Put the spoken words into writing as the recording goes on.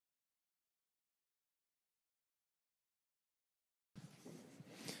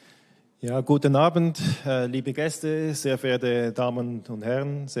Ja, guten Abend, liebe Gäste, sehr verehrte Damen und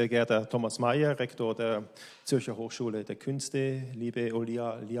Herren, sehr geehrter Thomas Mayer, Rektor der Zürcher Hochschule der Künste, liebe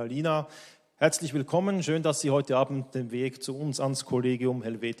Olia Lialina. Herzlich willkommen, schön, dass Sie heute Abend den Weg zu uns ans Collegium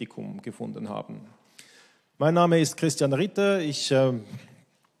Helveticum gefunden haben. Mein Name ist Christian Ritter, ich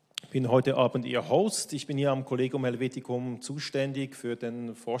bin heute Abend Ihr Host. Ich bin hier am Collegium Helveticum zuständig für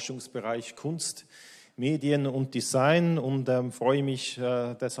den Forschungsbereich Kunst, Medien und Design und freue mich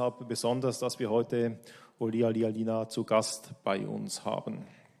deshalb besonders, dass wir heute Olia Lialina zu Gast bei uns haben.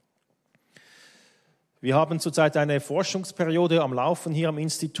 Wir haben zurzeit eine Forschungsperiode am Laufen hier am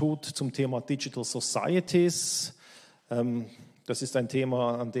Institut zum Thema Digital Societies. Das ist ein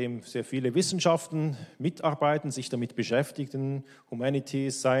Thema, an dem sehr viele Wissenschaften mitarbeiten, sich damit beschäftigen,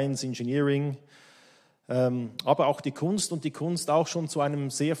 Humanities, Science, Engineering, aber auch die Kunst und die Kunst auch schon zu einem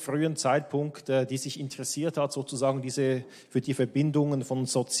sehr frühen Zeitpunkt, die sich interessiert hat, sozusagen für die Verbindungen von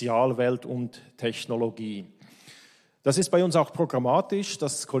Sozialwelt und Technologie. Das ist bei uns auch programmatisch.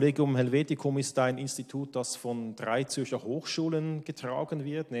 Das Collegium Helveticum ist ein Institut, das von 3 Zürcher Hochschulen getragen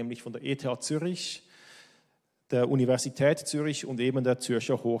wird, nämlich von der ETH Zürich, der Universität Zürich und eben der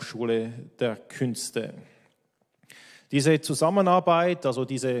Zürcher Hochschule der Künste. Diese Zusammenarbeit, also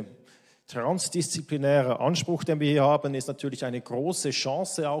diese transdisziplinäre Anspruch, den wir hier haben, ist natürlich eine große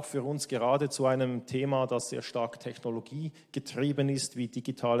Chance auch für uns, gerade zu einem Thema, das sehr stark technologiegetrieben ist, wie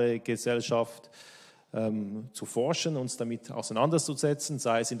digitale Gesellschaft, zu forschen, uns damit auseinanderzusetzen,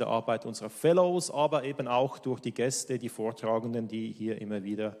 sei es in der Arbeit unserer Fellows, aber eben auch durch die Gäste, die Vortragenden, die hier immer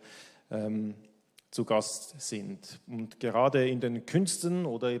wieder zu Gast sind. Und gerade in den Künsten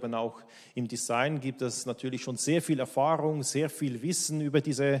oder eben auch im Design gibt es natürlich schon sehr viel Erfahrung, sehr viel Wissen über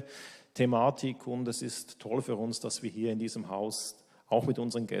diese Thematik und es ist toll für uns, dass wir hier in diesem Haus auch mit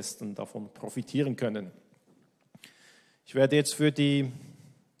unseren Gästen davon profitieren können. Ich werde jetzt für die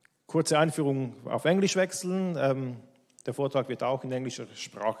kurze Einführung auf Englisch wechseln. Der Vortrag wird auch in englischer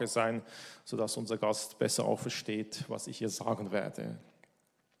Sprache sein, sodass unser Gast besser auch versteht, was ich hier sagen werde.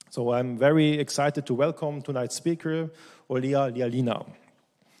 So I'm very excited to welcome tonight's speaker, Olia Lialina.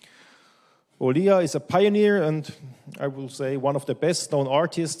 Olia is a pioneer and I will say one of the best-known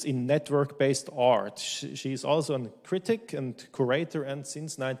artists in network-based art. She is also a critic and curator and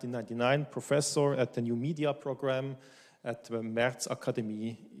since 1999 professor at the New Media program at the Merz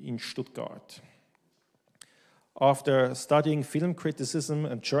Akademie in Stuttgart. After studying film criticism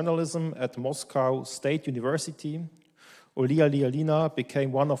and journalism at Moscow State University, Olia Lialina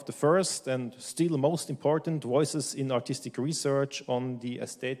became one of the first and still most important voices in artistic research on the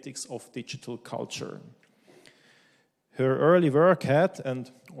aesthetics of digital culture. Her early work had, and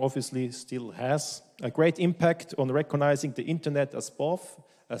obviously still has, a great impact on recognizing the internet as both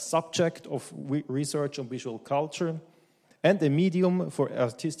a subject of research on visual culture and a medium for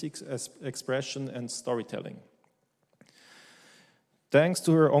artistic expression and storytelling. Thanks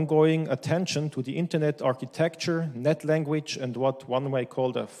to her ongoing attention to the internet architecture, net language, and what one may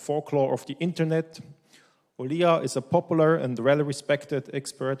call the folklore of the internet, Olia is a popular and well-respected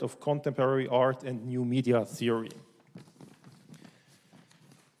expert of contemporary art and new media theory.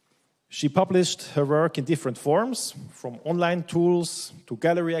 She published her work in different forms, from online tools to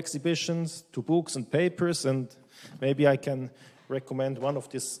gallery exhibitions to books and papers, and maybe I can recommend one of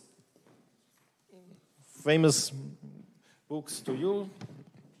these famous books to you.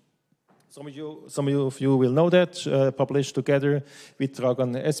 Some of you will know that, published together with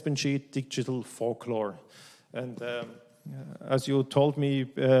Dragan Espenci, Digital Folklore. And as you told me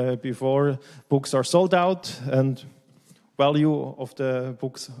before, books are sold out and value of the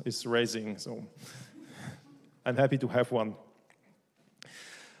books is rising. So I'm happy to have one.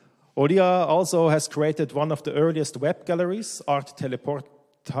 Olia also has created one of the earliest web galleries, Art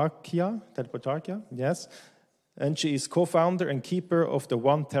Teleportarchia, yes. And she is co-founder and keeper of the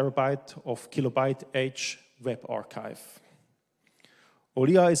 1 terabyte of kilobyte H web archive.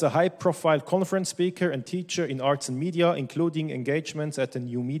 Olia is a high-profile conference speaker and teacher in arts and media, including engagements at the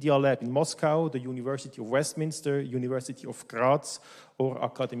New Media Lab in Moscow, the University of Westminster, University of Graz, or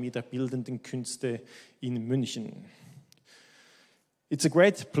Akademie der Bildenden Künste in München. It's a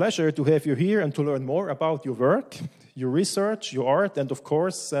great pleasure to have you here and to learn more about your work, your research, your art, and of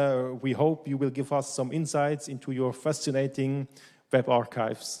course, we hope you will give us some insights into your fascinating web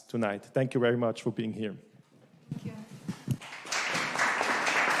archives tonight. Thank you very much for being here. Thank you.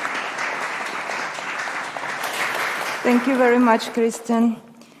 Thank you very much, Christian.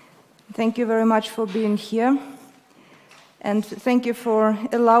 Thank you very much for being here. And thank you for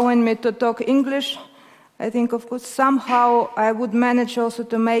allowing me to talk English. I think, of course, somehow I would manage also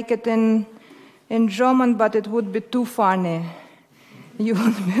to make it in German, but it would be too funny You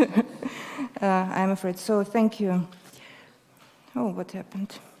won't be. I'm afraid. So thank you. Oh, what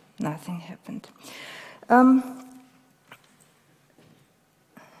happened? Nothing happened.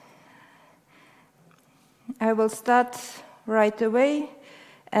 I will start right away,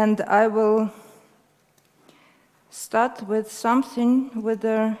 and I will start with something with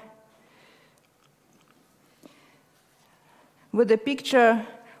a picture.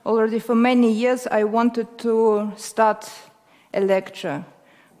 Already for many years I wanted to start a lecture,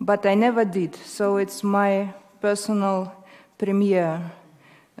 but I never did, so it's my personal premiere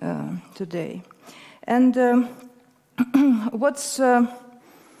today. And what's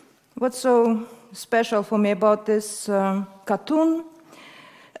so special for me about this cartoon?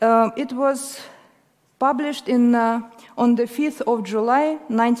 It was published on the 5th of July,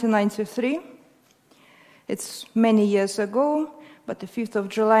 1993. It's many years ago, but the 5th of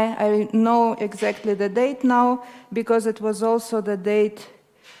July, I know exactly the date now, because it was also the date,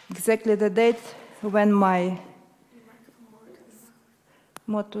 exactly the date when my...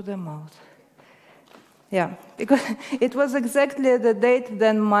 More to the mouth. Yeah, because it was exactly the date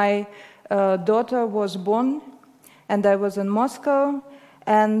when my daughter was born, and I was in Moscow,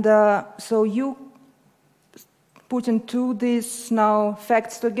 and so you putting two these now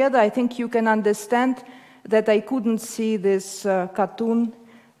facts together, I think you can understand that I couldn't see this cartoon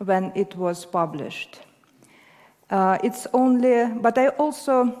when it was published. It's only, but I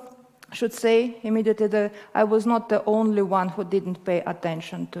also should say immediately that I was not the only one who didn't pay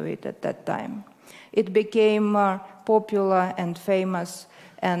attention to it at that time. It became popular and famous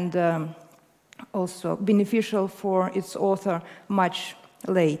and also beneficial for its author much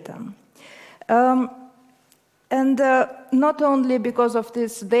later. And not only because of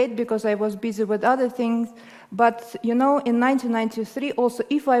this date, because I was busy with other things, but, you know, in 1993, also,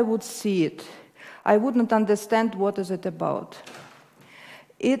 if I would see it, I wouldn't understand what is it about.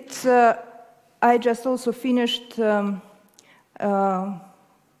 I just also finished 2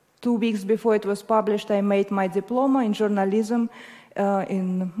 weeks before it was published. I made my diploma in journalism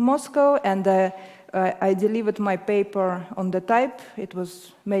in Moscow, and I delivered my paper on the type. It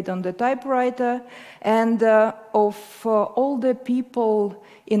was made on the typewriter. And of all the people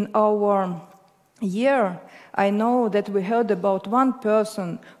in our year, I know that we heard about one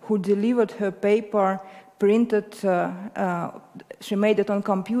person who delivered her paper printed. She made it on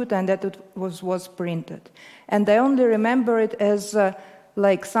computer, and that it was printed. And I only remember it as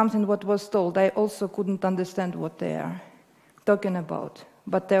like something what was told. I also couldn't understand what they are talking about,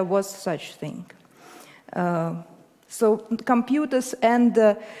 but there was such thing. So computers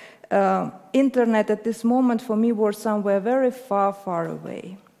and internet at this moment for me were somewhere very far, far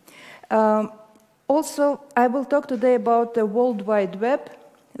away. Also, I will talk today about the World Wide Web,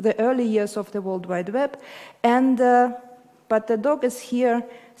 the early years of the World Wide Web, and but the dog is here,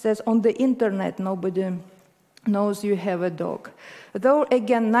 says on the internet nobody knows you have a dog. Though,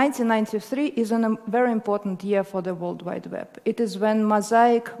 again, 1993 is a very important year for the World Wide Web. It is when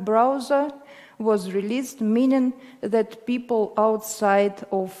Mosaic browser was released, meaning that people outside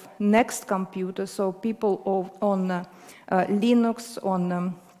of Next computer, so people on Linux,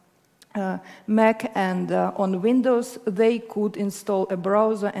 on Mac and on Windows, they could install a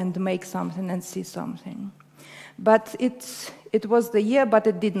browser and make something and see something. But it was the year, but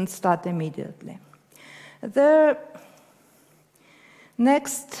it didn't start immediately. The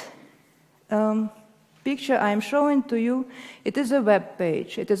next picture I'm showing to you, it is a web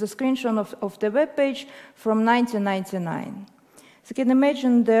page. It is a screenshot of the web page from 1999. So you can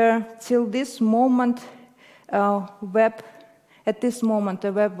imagine there, till this moment, at this moment,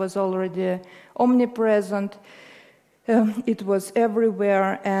 the web was already omnipresent. It was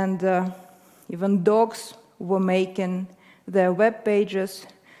everywhere, and even dogs were making their web pages,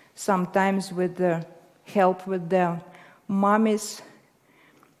 sometimes with the help with their mummies,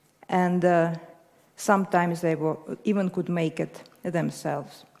 and sometimes they even could make it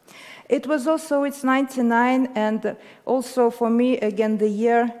themselves. It was also, it's 99, and also for me, again, the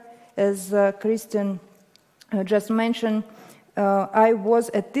year, as Christian just mentioned, I was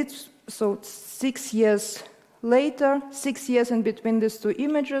at this, so 6 years later, 6 years in between these two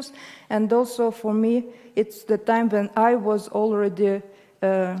images, and also for me, it's the time when I was already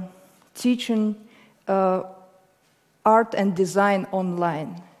teaching art and design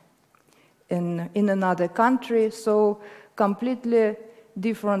online in another country, so completely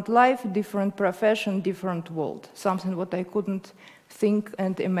different life, different profession, different world, something what I couldn't think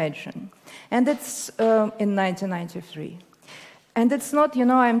and imagine. And it's in 1993. And it's not, you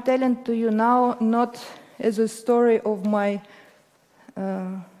know, I'm telling to you now, not as a story of my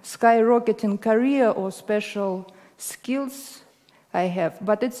skyrocketing career or special skills I have.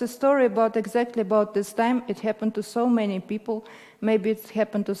 But it's a story about exactly about this time. It happened to so many people. Maybe it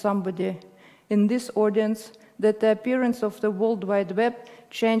happened to somebody in this audience, that the appearance of the World Wide Web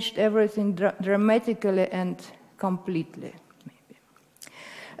changed everything dramatically and completely.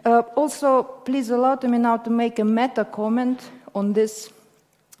 Also, please allow me now to make a meta comment on this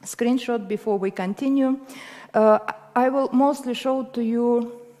screenshot before we continue. I will mostly show to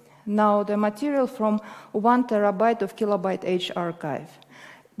you now the material from 1 terabyte of kilobyte H archive.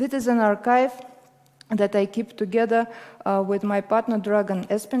 This is an archive that I keep together with my partner Dragan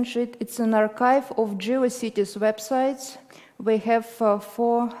Espenshit. It's an archive of GeoCities websites. We have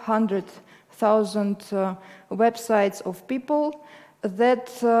 400,000 websites of people that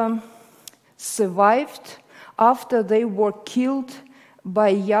survived after they were killed by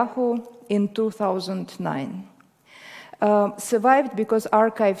Yahoo in 2009. Survived because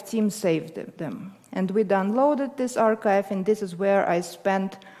archive team saved them. And we downloaded this archive, and this is where I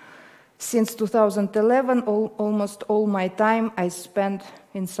spent, since 2011, almost all my time I spent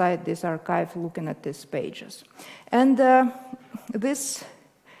inside this archive looking at these pages. And this,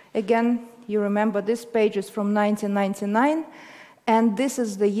 again, you remember this page is from 1999, and this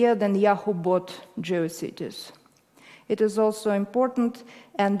is the year then Yahoo bought GeoCities. It is also important,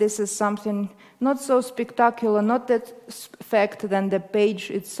 and this is something not so spectacular, not that fact than the page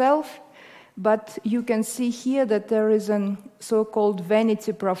itself, but you can see here that there is a so-called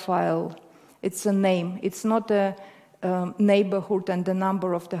vanity profile. It's a name. It's not a neighborhood and the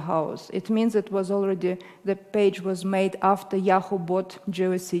number of the house. It means it was already, the page was made after Yahoo bought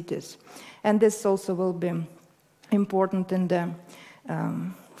GeoCities. And this also will be important in the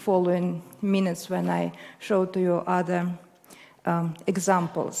following minutes when I show to you other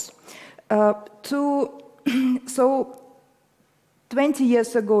examples. So 20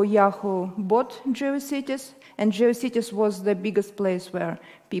 years ago, Yahoo bought GeoCities, and GeoCities was the biggest place where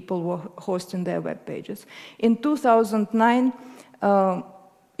people were hosting their web pages. In 2009,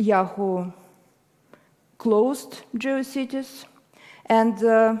 Yahoo closed GeoCities, and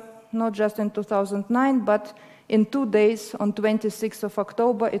not just in 2009, but in 2 days, on 26th of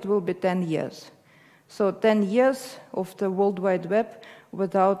October, it will be 10 years. So 10 years of the World Wide Web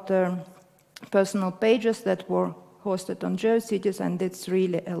without personal pages that were hosted on GeoCities, and it's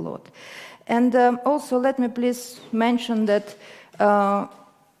really a lot. And also let me please mention that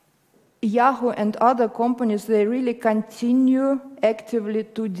Yahoo and other companies, they really continue actively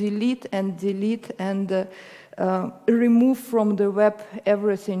to delete and remove from the web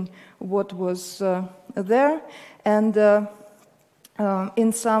everything what was there. And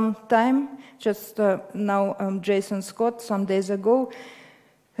in some time, just now Jason Scott, some days ago,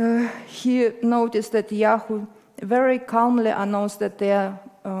 he noticed that Yahoo very calmly announced that they are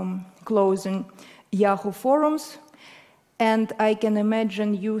closing Yahoo forums. And I can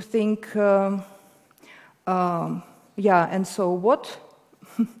imagine you think, yeah, and so what?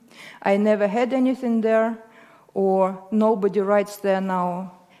 I never had anything there, or nobody writes there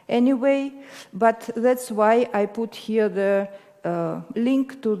now anyway. But that's why I put here the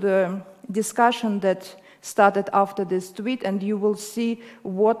link to the discussion that started after this tweet, and you will see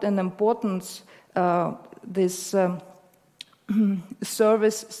what an importance this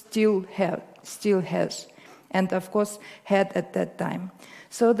service still has, and of course had at that time.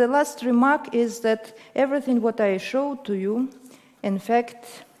 So the last remark is that everything what I showed to you, in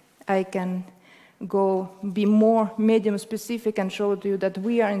fact, I can be more medium specific and show to you that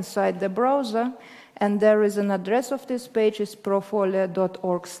we are inside the browser, and there is an address of this page, is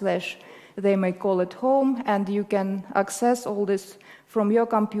profolia.org/ they may call it home, and you can access all this from your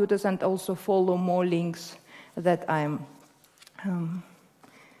computers and also follow more links that I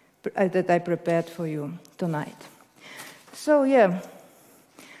prepared for you tonight. So yeah,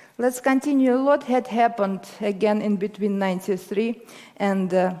 let's continue. A lot had happened again in between 1993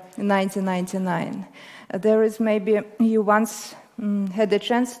 and 1999. There is maybe you once had a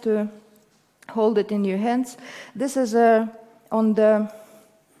chance to hold it in your hands. This is on the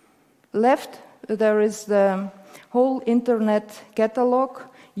left, there is the whole internet catalog,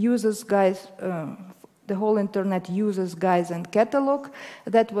 users guides, the whole internet users guides and catalog.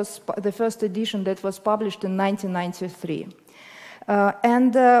 That was the first edition that was published in 1993.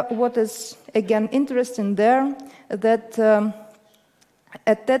 And what is again interesting there, that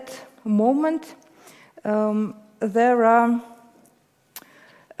at that moment there are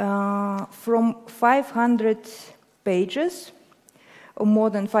from 500 pages, or more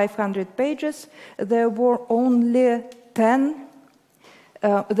than 500 pages, there were only 10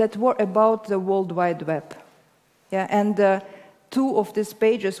 that were about the World Wide Web. Yeah, and 2 of these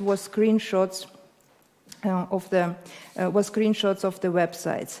pages were screenshots screenshots of the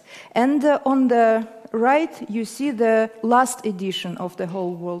websites. And on the right, you see the last edition of the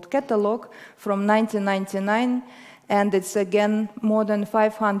whole world catalog from 1999, and it's again more than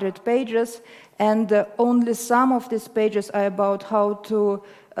 500 pages, and only some of these pages are about how to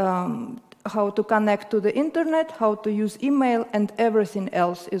connect to the internet, how to use email, and everything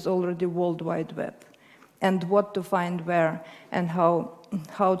else is already World Wide Web, and what to find where, and how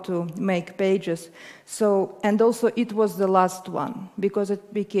to make pages. So, and also it was the last one, because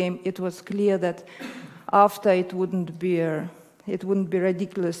it was clear that after it wouldn't be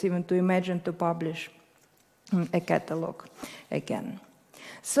ridiculous even to imagine to publish a catalog again.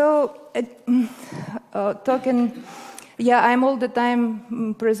 So, I'm all the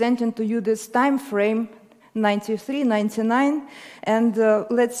time presenting to you this time frame, 93, 99, and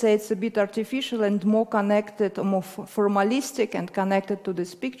let's say it's a bit artificial and more connected, more formalistic and connected to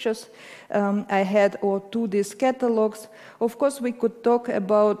these pictures I had, or to these catalogs. Of course, we could talk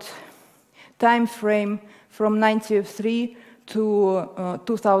about time frame from 93 to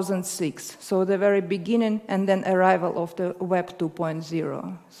 2006, so the very beginning and then arrival of the Web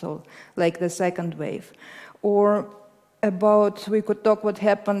 2.0, so like the second wave. Or we could talk what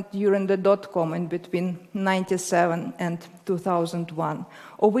happened during the dot-com in between 97 and 2001.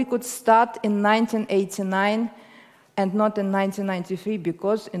 Or we could start in 1989 and not in 1993,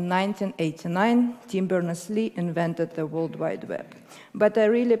 because in 1989, Tim Berners-Lee invented the World Wide Web. But I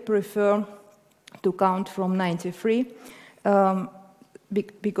really prefer to count from 93,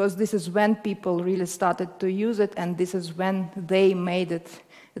 because this is when people really started to use it, and this is when they made it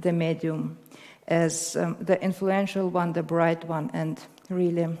the medium as the influential one, the bright one, and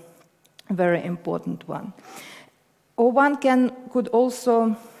really very important one. Or one could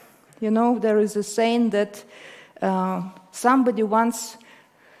also, there is a saying that somebody once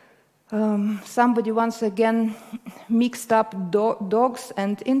again mixed up dogs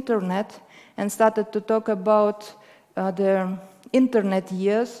and internet and started to talk about the internet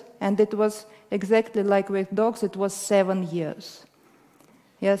years, and it was exactly like with dogs, it was 7 years.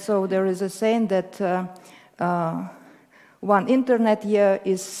 Yeah, so there is a saying that one internet year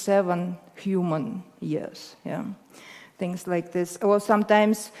is 7 human years. Yeah, things like this. Or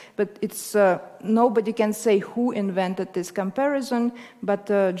sometimes, but it's nobody can say who invented this comparison. But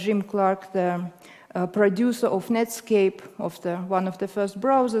Jim Clark, the producer of Netscape, one of the first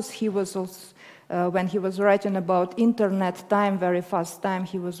browsers, he was also, when he was writing about internet time, very fast time,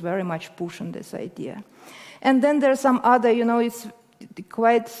 he was very much pushing this idea. And then there's some other, it's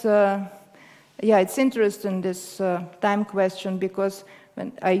quite, it's interesting, this time question, because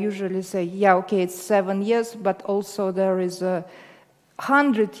when I usually say, it's 7 years, but also there is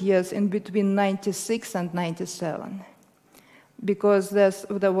 100 years in between 96 and 97, because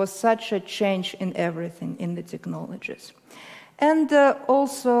there was such a change in everything, in the technologies. And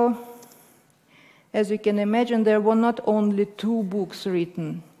also, as you can imagine, there were not only 2 books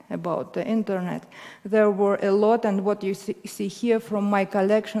written about the internet. There were a lot, and what you see here from my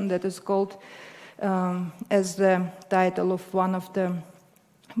collection, that is called, as the title of one of the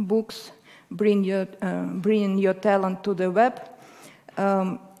books, Bringing Your Talent to the Web.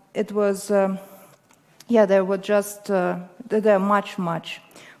 It was, there were just, there are much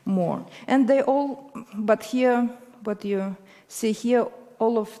more. And they all, but here, what you see here,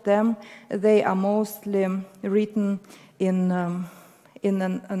 all of them, they are mostly written in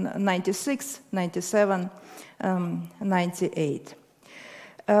 96, 97, 98.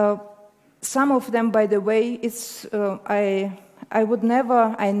 Some of them, by the way, it's I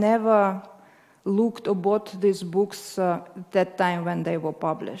never looked or bought these books that time when they were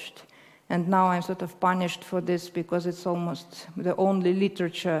published, and now I'm sort of punished for this, because it's almost the only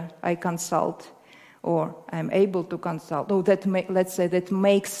literature I consult, or I'm able to consult. Oh, let's say that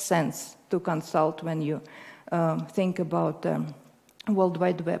makes sense to consult when you think about World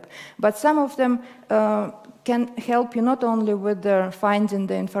Wide Web. But some of them can help you not only with finding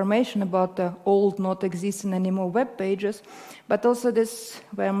the information about the old, not existing anymore web pages, but also this,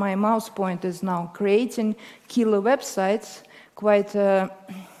 where my mouse point is now, creating killer websites, quite a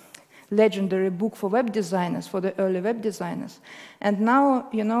legendary book for web designers, for the early web designers. And now,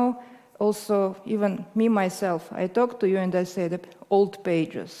 also, even me, myself, I talk to you and I say the old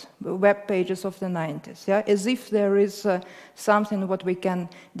pages, web pages of the 90s, as if there is something what we can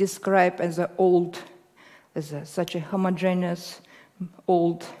describe as such a homogeneous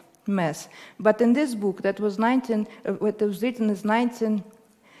old mess. But in this book, what was written is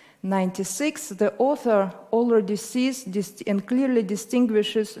 1996, the author already sees and clearly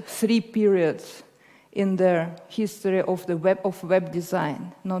distinguishes 3 periods in their history of the web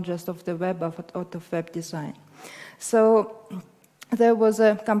design, not just of the web, but of web design. So there was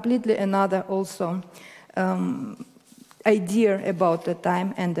a completely another also idea about the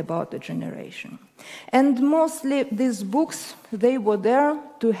time and about the generation. And mostly these books, they were there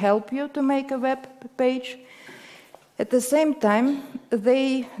to help you to make a web page. At the same time,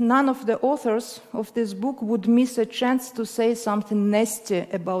 none of the authors of this book would miss a chance to say something nasty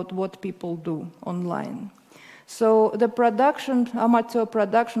about what people do online. So the amateur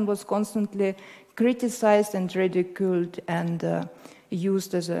production was constantly criticized and ridiculed and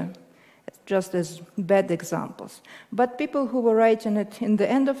used just as bad examples. But people who were writing it in the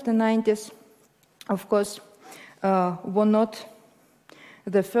end of the 90s, of course, were not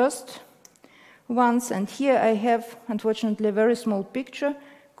the first ones. And here I have, unfortunately, a very small picture,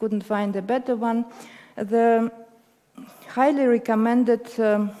 couldn't find a better one. The highly recommended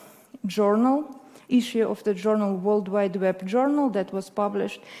issue of the journal World Wide Web Journal that was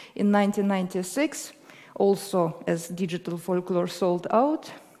published in 1996, also as digital folklore sold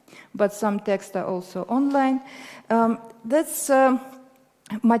out, but some texts are also online. That's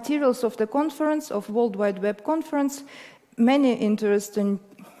materials of the conference, of World Wide Web Conference, many interesting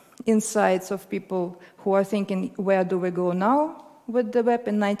insights of people who are thinking, where do we go now with the web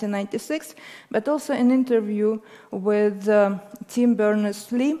in 1996, but also an interview with Tim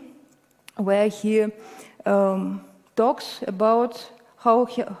Berners-Lee, where he talks about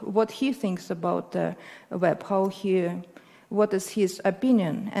what he thinks about the web, what is his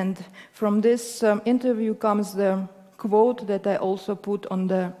opinion. And from this interview comes the quote that I also put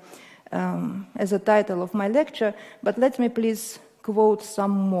on as a title of my lecture, but let me please quote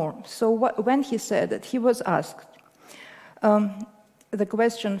some more. So when he said that, he was asked the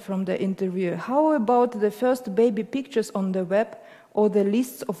question from the interviewer, how about the first baby pictures on the web, or the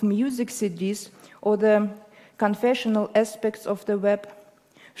lists of music CDs, or the confessional aspects of the web?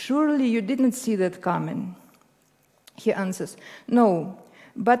 Surely you didn't see that coming. He answers, no,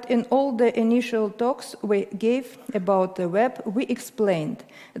 but in all the initial talks we gave about the web, we explained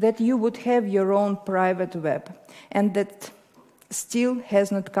that you would have your own private web, and that still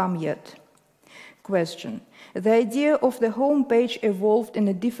has not come yet. Question. The idea of the home page evolved in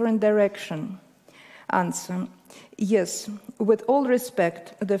a different direction. Answer. Yes, with all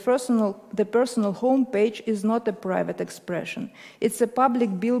respect, the personal home page is not a private expression. It's a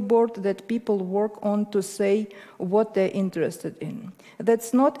public billboard that people work on to say what they're interested in.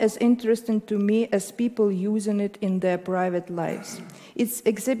 That's not as interesting to me as people using it in their private lives. It's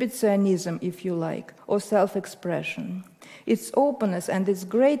exhibitionism, if you like, or self-expression. It's openness, and it's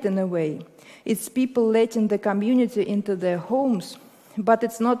great in a way. It's people letting the community into their homes, but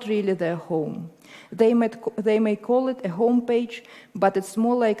it's not really their home. They may call it a home page, but it's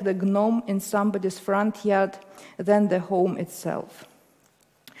more like the gnome in somebody's front yard than the home itself.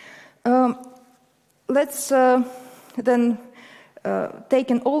 Let's then,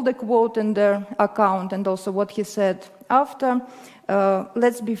 taking all the quote in their account and also what he said after,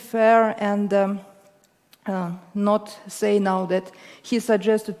 let's be fair and not say now that he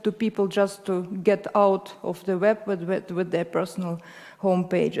suggested to people just to get out of the web with their personal home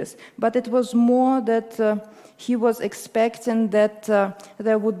pages. But it was more that he was expecting that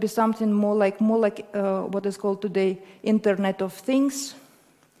there would be something more like what is called today Internet of Things,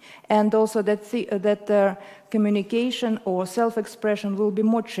 and also that communication or self-expression will be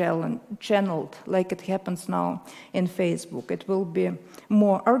more channeled, like it happens now in Facebook. It will be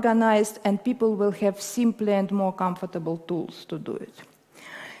more organized, and people will have simpler and more comfortable tools to do it.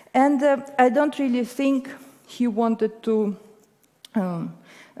 And I don't really think he wanted to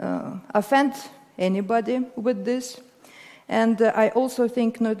offend anybody with this. And I also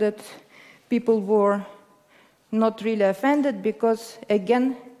think that people were not really offended because,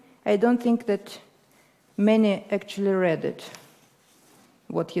 again, I don't think that many actually read it,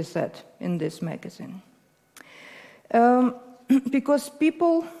 what he said in this magazine. Because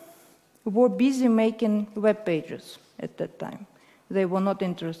people were busy making web pages at that time. They were not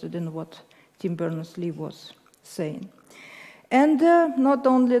interested in what Tim Berners-Lee was saying. And not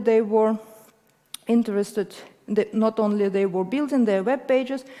only they were interested, not only they were building their web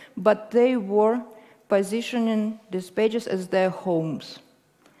pages, but they were positioning these pages as their homes.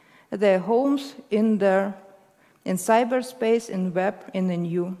 Their homes in cyberspace, in web, in the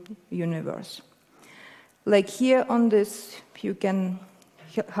new universe. Like here on this, you can,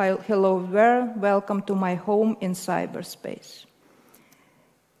 hello there, welcome to my home in cyberspace.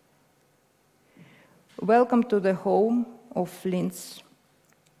 Welcome to the home of Flint's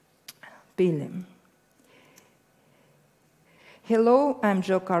Billy. Hello, I'm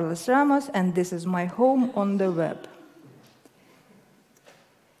Joe Carlos Ramos, and this is my home on the web.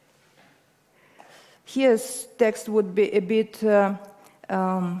 Here's text would be a bit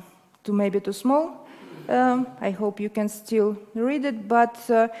maybe too small. I hope you can still read it, but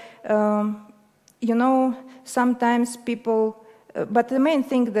you know, sometimes people. But the main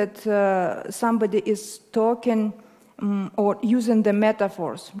thing that somebody is talking or using the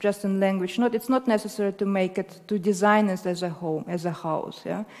metaphors just in language. It's not necessary to make it, to design it as a home, as a house,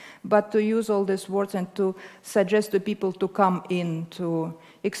 yeah? But to use all these words and to suggest to people to come in, to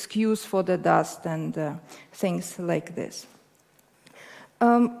excuse for the dust and things like this.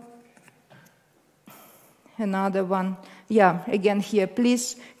 Another one, yeah, again here,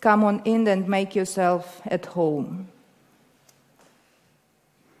 please come on in and make yourself at home.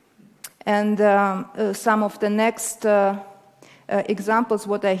 And some of the next examples,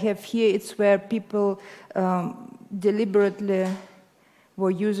 what I have here, it's where people deliberately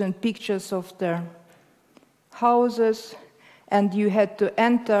were using pictures of their houses, and you had to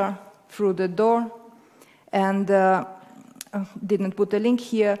enter through the door, and didn't put a link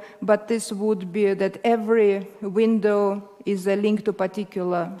here, but this would be that every window is a link to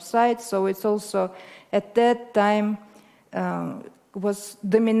particular site, so it's also at that time was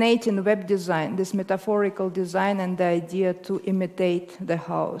dominating web design, this metaphorical design and the idea to imitate the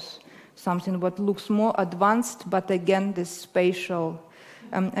house, something what looks more advanced, but again this spatial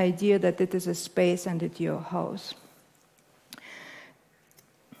idea that it is a space and it's your house.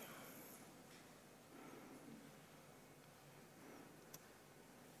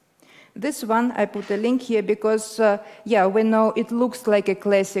 This one, I put a link here because, yeah, we know it looks like a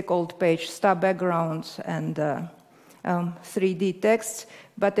classic old page, star backgrounds and 3D texts,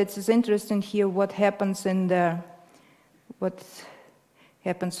 but it's interesting here what happens what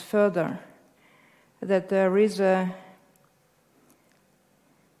happens further, that there is a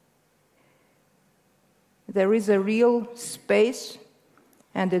real space,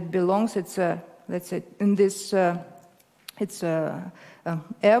 and it belongs. It's a, let's say, in this. It's a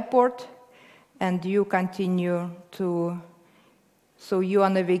airport, and you continue to. So you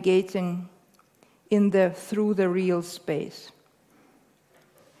are navigating through the real space.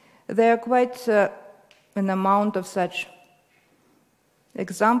 There are quite an amount of such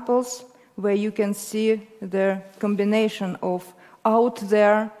examples where you can see the combination of out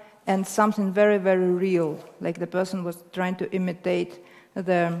there and something very, very real, like the person was trying to imitate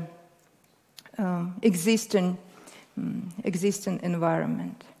the existing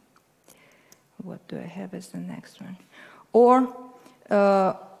environment. What do I have as the next one? Or,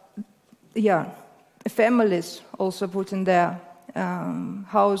 families also putting their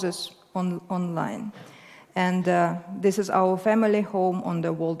houses online. And this is our family home on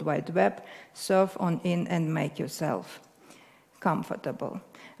the World Wide Web. Surf on in and make yourself comfortable.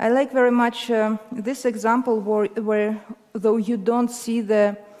 I like very much this example where though you don't see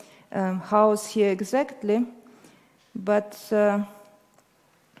the house here exactly, but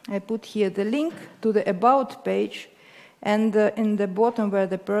I put here the link to the About page, and in the bottom where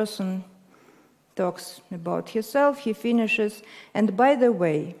the person talks about himself, he finishes, and by the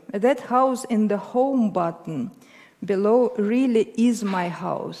way, that house in the home button below really is my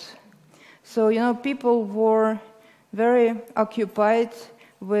house. So, you know, people were very occupied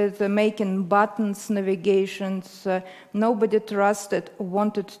with making buttons, navigations. Nobody trusted,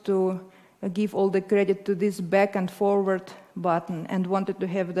 wanted to give all the credit to this back and forward button and wanted to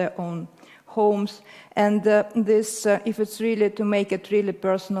have their own homes. And this, if it's really to make it really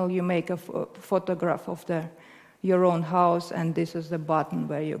personal, you make a photograph of your own house, and this is the button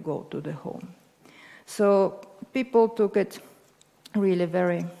where you go to the home. So people took it really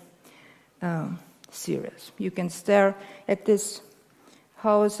very serious. You can stare at this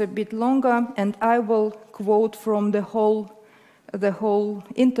house a bit longer, and I will quote from the whole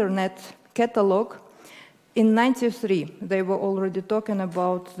internet catalog. In '93, they were already talking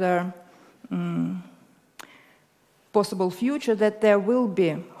about their possible future, that there will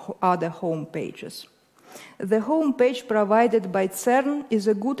be other home pages. The home page provided by CERN is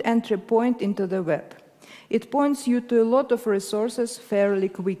a good entry point into the web. It points you to a lot of resources fairly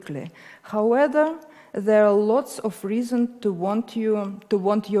quickly. However, there are lots of reasons to want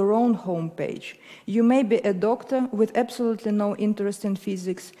your own home page. You may be a doctor with absolutely no interest in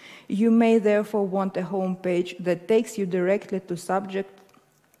physics. You may therefore want a home page that takes you directly to subject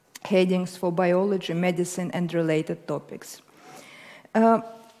headings for biology, medicine, and related topics.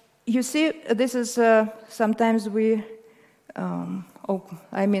 You see, this is sometimes we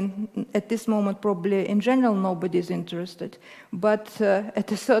I mean, at this moment, probably in general, nobody is interested. But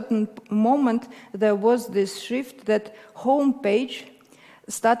at a certain moment, there was this shift that home page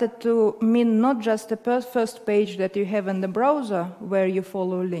started to mean not just the first page that you have in the browser where you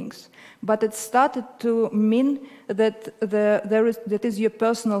follow links, but it started to mean that that is your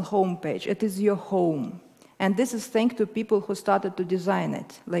personal home page. It is your home. And this is thanks to people who started to design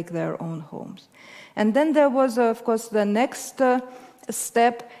it like their own homes. And then there was, of course, the next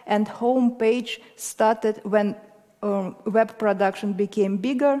step, and home page started when web production became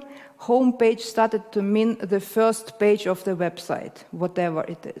bigger. Home page started to mean the first page of the website, whatever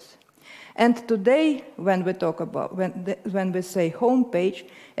it is. And today, when we talk about, when we say home page,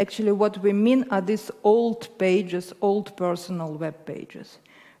 actually what we mean are these old pages, old personal web pages,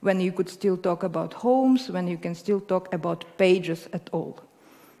 when you could still talk about homes, when you can still talk about pages at all.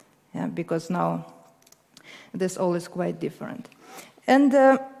 Yeah, because now this all is quite different. And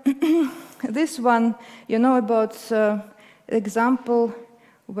this one, you know about example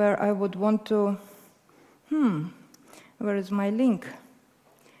where I would want to, where is my link?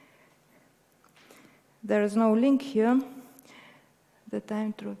 There is no link here. The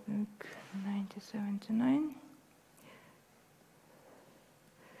time topic 1979.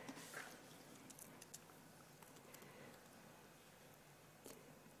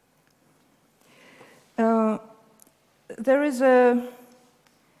 There is a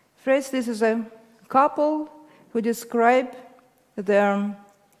phrase, this is a couple who describe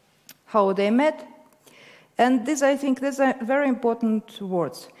how they met. And this, I think, these are very important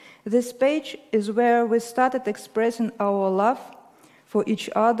words. This page is where we started expressing our love for each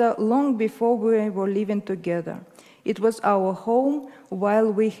other long before we were living together. It was our home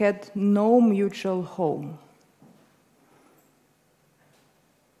while we had no mutual home.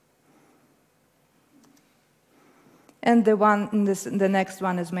 And the next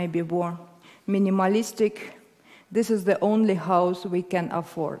one is maybe more minimalistic. This is the only house we can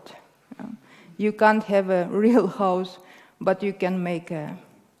afford. You can't have a real house, but you can make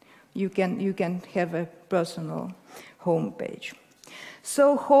you can have a personal home page.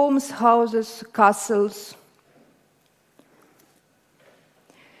 So homes, houses, castles,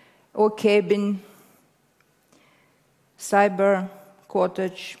 or cabin, cyber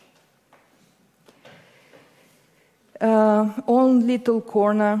cottage, own little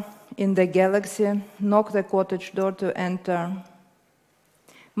corner in the galaxy, knock the cottage door to enter,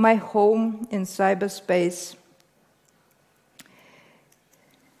 my home in cyberspace,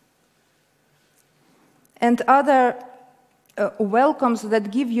 and other welcomes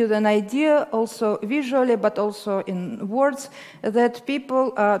that give you an idea also visually but also in words that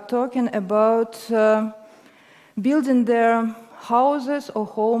people are talking about building their houses or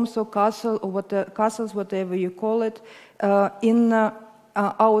homes or castles, whatever you call it,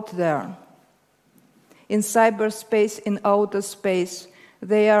 out there. In cyberspace, in outer space,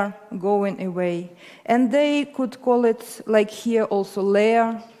 they are going away. And they could call it, like here also,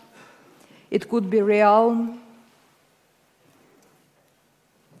 lair. It could be realm.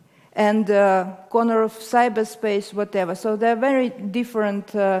 And corner of cyberspace, whatever. So there are very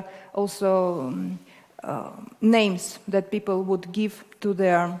different also names that people would give to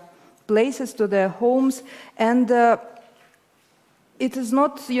their places, to their homes. And it is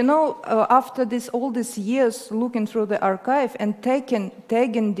not, after all these years looking through the archive and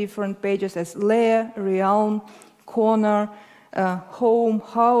tagging different pages as lair, realm, corner, home,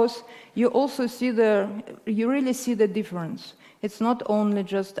 house, you also see you really see the difference. It's not only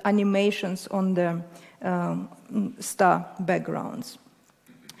just animations on the star backgrounds.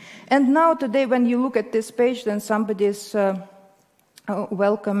 And now today, when you look at this page, then somebody is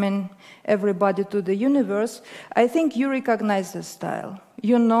welcoming everybody to the universe. I think you recognize the style.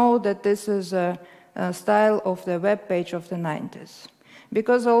 You know that this is a style of the web page of the 90s.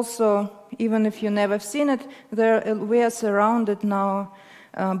 Because also, even if you never seen it, we are surrounded now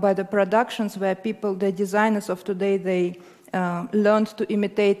by the productions where people, the designers of today, they learned to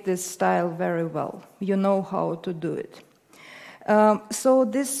imitate this style very well. You know how to do it. So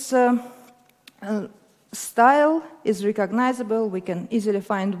this style is recognizable. We can easily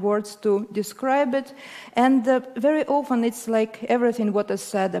find words to describe it. And very often it's like everything what is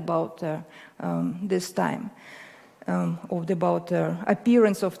said about this time, about the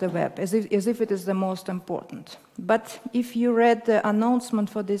appearance of the web, as if it is the most important. But if you read the announcement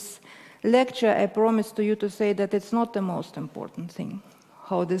for this lecture, I promised to you to say that it's not the most important thing,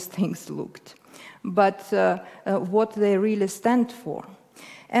 how these things looked, but what they really stand for.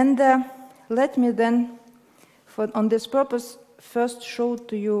 And let me then, on this purpose, first show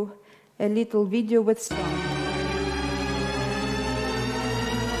to you a little video with sound.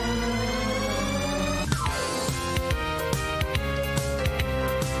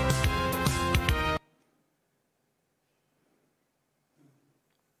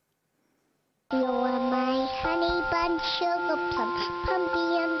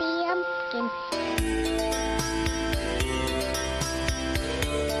 Christian.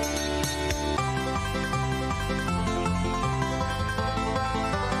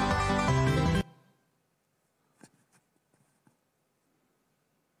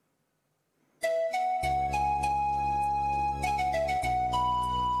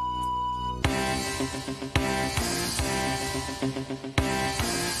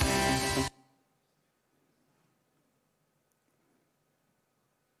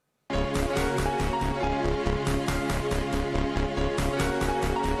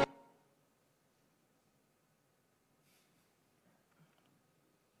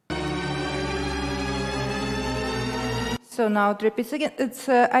 So now it repeats again.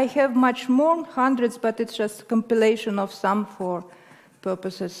 I have much more, hundreds, but it's just a compilation of some for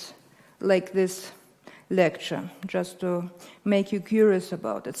purposes like this lecture, just to make you curious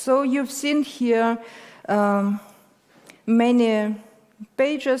about it. So you've seen here many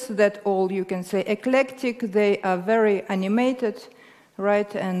pages that all, you can say, eclectic. They are very animated,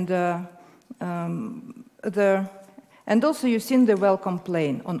 right? And also you've seen the welcome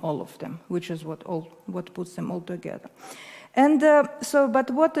plane on all of them, which is what puts them all together. And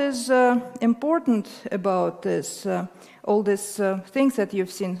but what is important about this, all these things that you've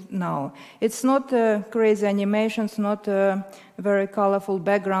seen now? It's not crazy animations, not very colorful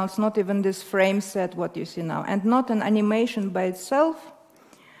backgrounds, not even this frame set, what you see now, and not an animation by itself,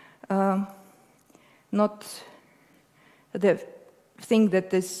 not the thing that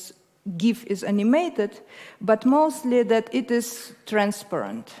this GIF is animated, but mostly that it is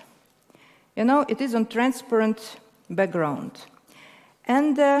transparent. You know, it is on transparent background.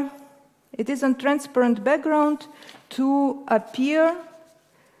 And it is on transparent background to appear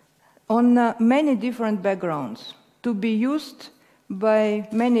on many different backgrounds, to be used by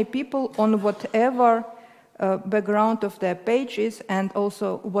many people on whatever background of their page is, and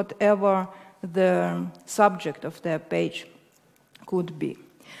also whatever the subject of their page could be.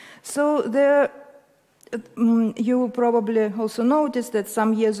 So you probably also noticed that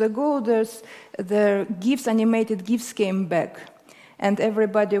some years ago the GIFs, animated GIFs came back, and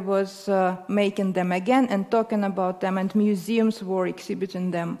everybody was making them again and talking about them, and museums were exhibiting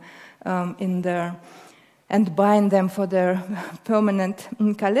them and buying them for their permanent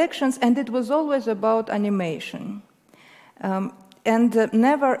collections, and it was always about animation. And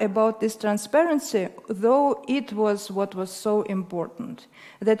never about this transparency, though it was what was so important,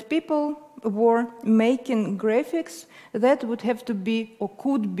 that people were making graphics that would have to be or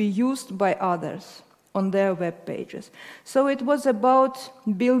could be used by others on their web pages. So it was about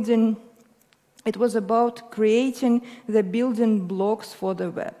building, it was about creating the building blocks for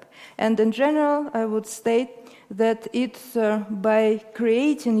the web. And in general, I would state that it's by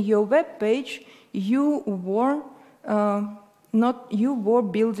creating your web page, you were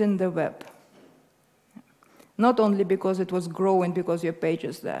building the web. Not only because it was growing, because your page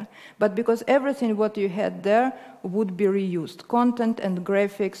is there, but because everything what you had there would be reused, content and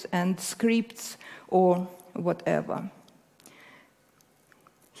graphics and scripts or whatever.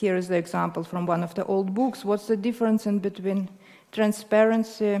 Here is the example from one of the old books. What's the difference in between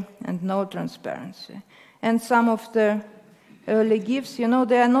transparency and no transparency? And some of the early GIFs, you know,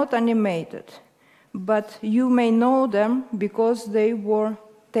 they are not animated, but you may know them because they were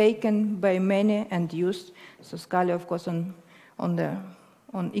taken by many and used. So Scalia, of course, on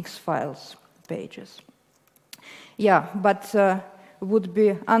X-Files pages. Yeah, but would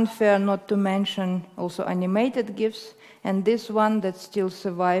be unfair not to mention also animated GIFs, and this one that still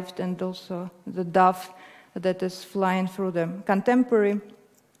survived, and also the dove that is flying through the contemporary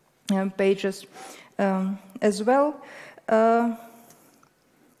pages as well,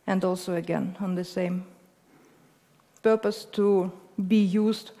 and also again on the same purpose to be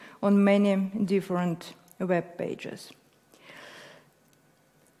used on many different web pages.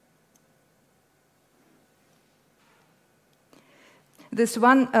 This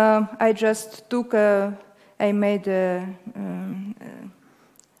one I just took, I made a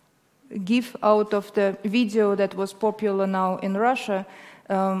GIF out of the video that was popular now in Russia.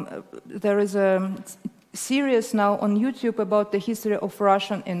 There is a series now on YouTube about the history of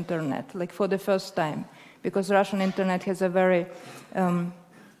Russian internet, like for the first time, because Russian internet has a very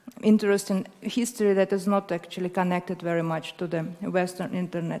interesting history that is not actually connected very much to the Western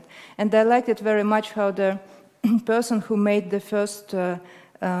internet. And I liked it very much how the person who made the first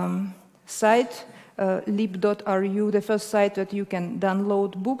site, lib.ru, the first site that you can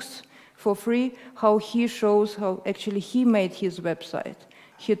download books for free, how he shows how actually he made his website.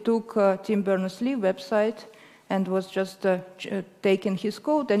 He took Tim Berners-Lee website and was just taking his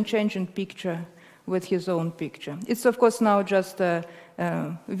code and changing picture with his own picture. It's of course now just a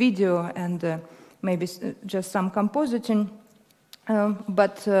video and maybe just some compositing.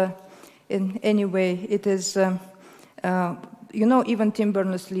 But in any way, it is, even Tim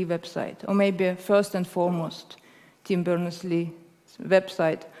Berners-Lee website, or maybe first and foremost, Tim Berners-Lee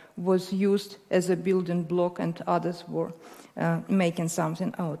website was used as a building block, and others were making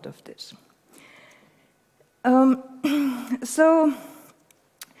something out of this.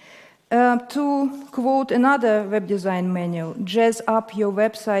 To quote another web design manual, jazz up your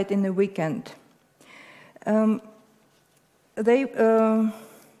website in a weekend. They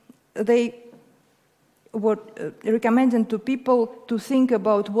were recommending to people to think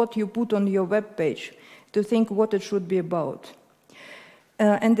about what you put on your web page, to think what it should be about.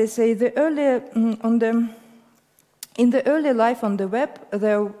 And they say in the early life on the web,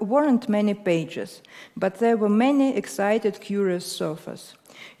 there weren't many pages, but there were many excited, curious surfers.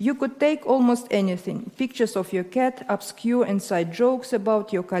 You could take almost anything, pictures of your cat, obscure inside jokes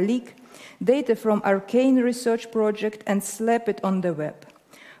about your colleague, data from arcane research project, and slap it on the web.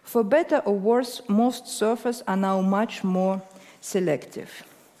 For better or worse, most surfers are now much more selective.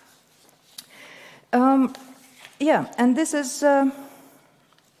 And this is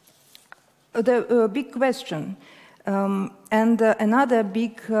the big question. Another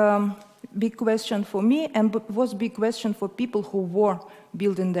big question for me, and was big question for people who were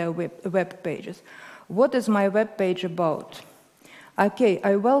building their web pages. What is my web page about? Okay,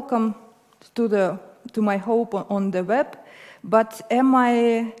 I welcome to my hope on the web, but am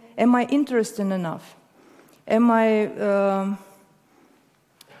I interesting enough?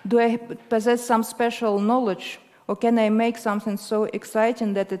 Do I possess some special knowledge, or can I make something so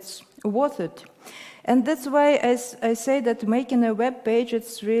exciting that it's worth it? And that's why I say that making a web page,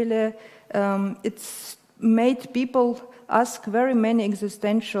 it's really, it's made people ask very many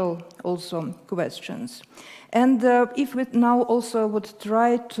existential also questions. And if we now also would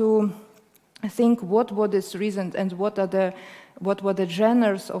try to think what were these reasons and what were the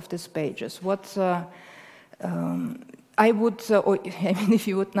genres of these pages, if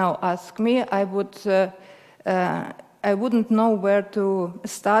you would now ask me, I wouldn't know where to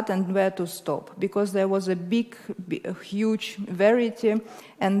start and where to stop, because there was a huge variety,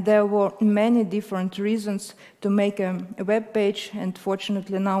 and there were many different reasons to make a web page. And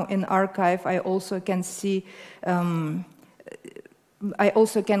fortunately now in archive I also can see, I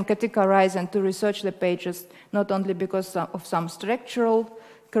also can categorize and to research the pages, not only because of some structural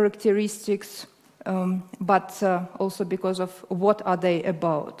characteristics, but also because of what are they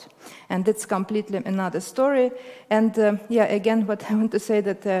about. And it's completely another story. And again, what I want to say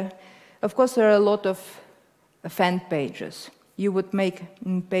that, of course, there are a lot of fan pages. You would make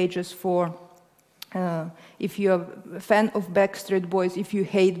pages for, if you're a fan of Backstreet Boys, if you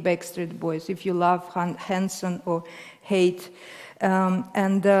hate Backstreet Boys, if you love Hanson or hate.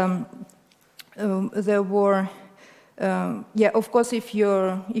 There were, of course, if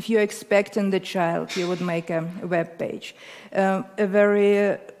you're expecting the child, you would make a web page. A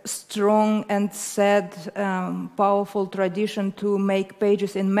very strong and sad, powerful tradition to make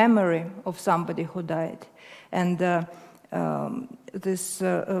pages in memory of somebody who died, and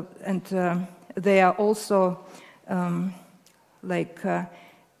they are also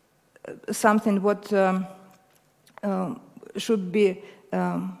something what should be,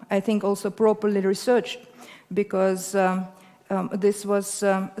 I think, also properly researched. Because this was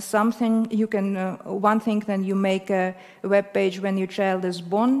something you can, one thing then you make a web page when your child is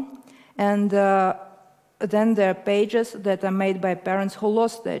born, and then there are pages that are made by parents who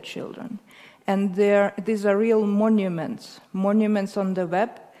lost their children. And these are real monuments on the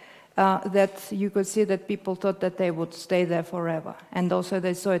web that you could see that people thought that they would stay there forever. And also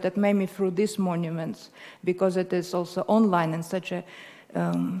they saw it that maybe through these monuments, because it is also online in such a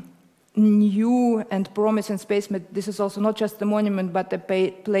new and promising space. But this is also not just a monument, but a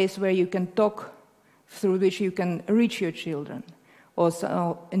place where you can talk, through which you can reach your children,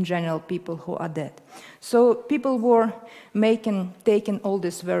 also in general people who are dead. So people were taking all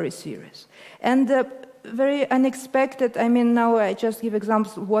this very serious. And very unexpected, now I just give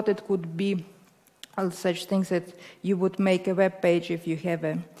examples what it could be, all such things that you would make a web page if you have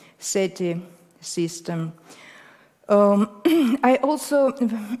a SETI system. I also,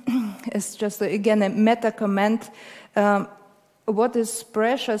 it's just again a meta comment, what is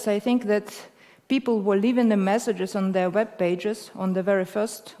precious, I think that people were leaving the messages on their web pages, on the very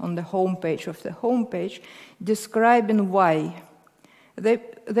first, on the home page of the home page, describing why.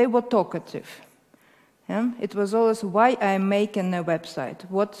 They were talkative. Yeah? It was always why I'm making a website,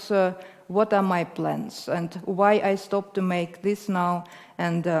 what are my plans, and why I stopped to make this now,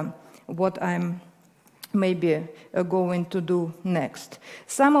 and what I'm maybe going to do next.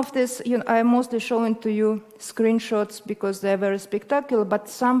 Some of this, I'm mostly showing to you screenshots because they're very spectacular, but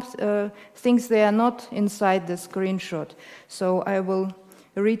some things, they are not inside the screenshot. So I will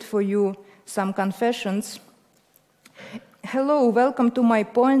read for you some confessions. Hello, welcome to my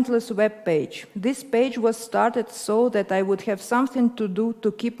pointless web page. This page was started so that I would have something to do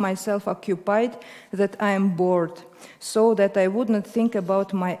to keep myself occupied, that I am bored, so that I wouldn't think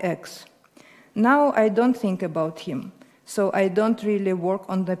about my ex. Now I don't think about him, so I don't really work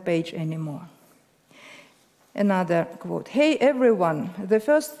on the page anymore. Another quote. Hey everyone, the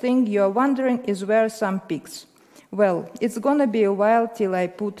first thing you're wondering is where are some pics. Well, it's gonna be a while till I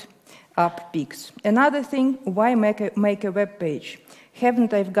put up pics. Another thing, why make a web page?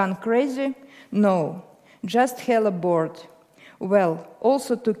 Haven't I gone crazy? No, just hella bored. Well,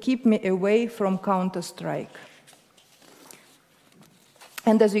 also to keep me away from Counter-Strike.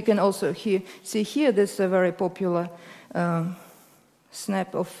 And as you can also see here, this is a very popular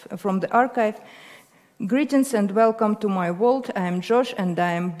snap from the archive. Greetings and welcome to my world. I am Josh and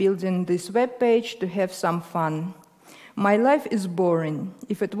I am building this web page to have some fun. My life is boring.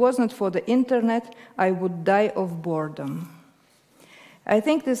 If it wasn't for the internet, I would die of boredom. I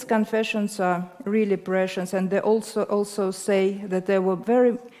think these confessions are really precious, and they also say that there were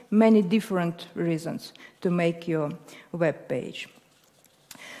very many different reasons to make your web page.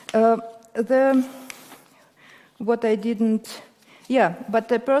 But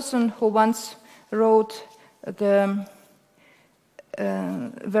the person who once wrote the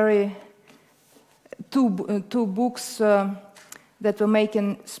two books that were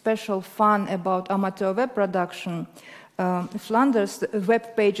making special fun about amateur web production, Flanders,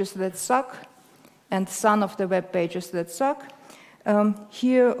 Web Pages That Suck, and Son of the Web Pages That Suck,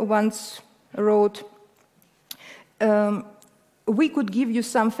 here once wrote, we could give you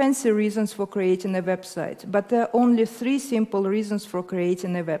some fancy reasons for creating a website, but there are only 3 simple reasons for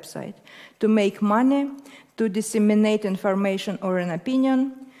creating a website: to make money, to disseminate information or an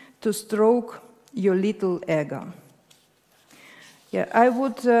opinion, to stroke your little ego. Yeah, I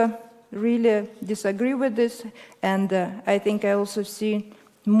would really disagree with this, and I think I also see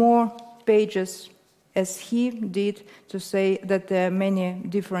more pages as he did to say that there are many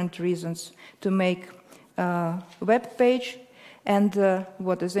different reasons to make a web page. And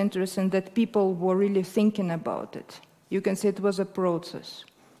what is interesting, that people were really thinking about it. You can see it was a process.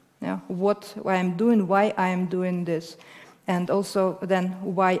 Yeah? What I am doing, why I am doing this, and also then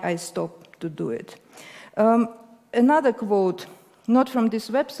why I stopped to do it. Another quote, not from this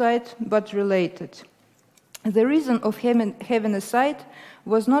website, but related. The reason of having a site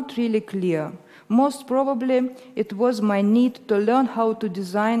was not really clear. Most probably, it was my need to learn how to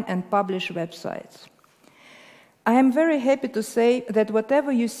design and publish websites. I am very happy to say that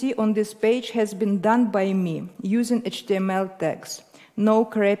whatever you see on this page has been done by me, using HTML tags. No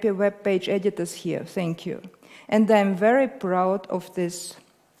crappy web page editors here, thank you. And I am very proud of this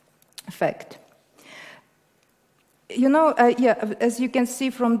fact. As you can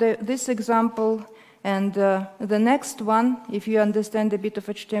see from this example and the next one, if you understand a bit of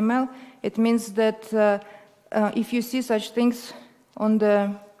HTML, it means that if you see such things on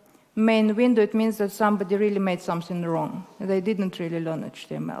the main window, it means that somebody really made something wrong. They didn't really learn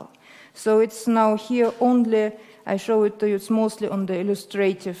HTML. So it's now here only, I show it to you, it's mostly on the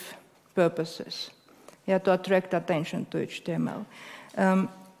illustrative purposes, to attract attention to HTML.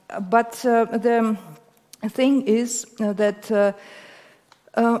 But the thing is that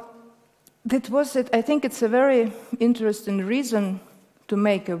I think it's a very interesting reason to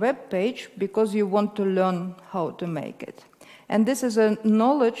make a web page, because you want to learn how to make it. And this is a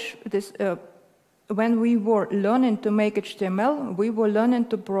knowledge, when we were learning to make HTML, we were learning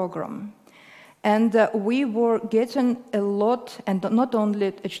to program. And we were getting a lot, and not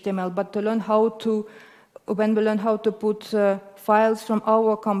only HTML, but to learn how to, when we learned how to put files from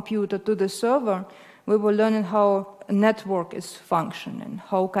our computer to the server, we were learning how a network is functioning,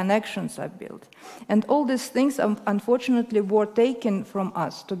 how connections are built. And all these things, unfortunately, were taken from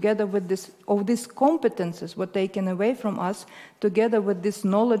us, together with these competences were taken away from us, together with these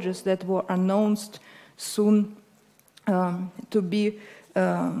knowledges that were announced soon to be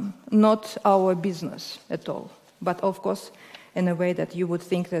not our business at all. But of course, in a way that you would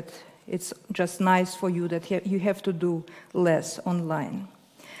think that it's just nice for you that you have to do less online.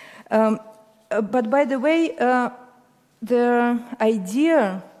 But by the way, the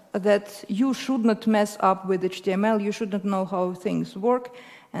idea that you should not mess up with HTML, you shouldn't know how things work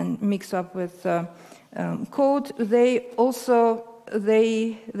and mix up with code, they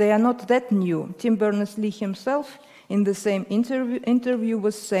are not that new. Tim Berners-Lee himself, in the same interview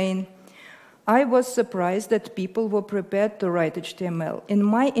was saying, I was surprised that people were prepared to write HTML. In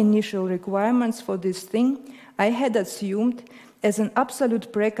my initial requirements for this thing, I had assumed as an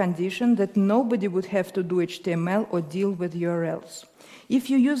absolute precondition that nobody would have to do HTML or deal with URLs. If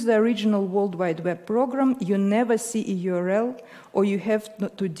you use the original World Wide Web program, you never see a URL or you have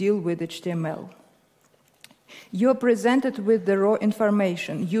to deal with HTML. You're presented with the raw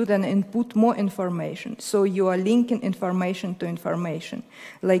information. You then input more information. So you are linking information to information,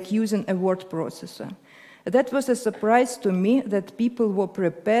 like using a word processor. That was a surprise to me that people were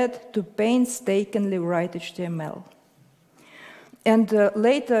prepared to painstakingly write HTML. And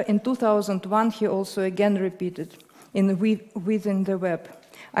later, in 2001, he also again repeated within the web.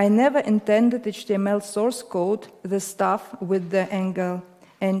 I never intended HTML source code, the stuff with the angle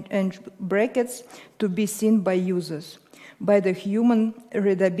and brackets, to be seen by users. But the human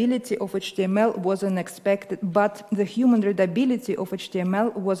readability of HTML was unexpected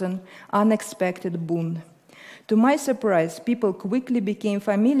an unexpected boon. To my surprise, people quickly became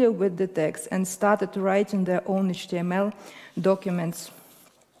familiar with the text and started writing their own HTML documents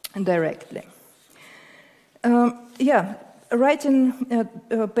directly. Writing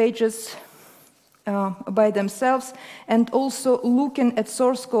pages by themselves and also looking at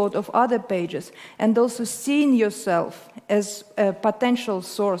source code of other pages and also seeing yourself as a potential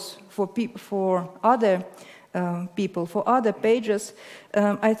source for other people, for other pages,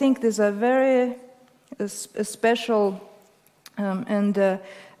 I think these are very special and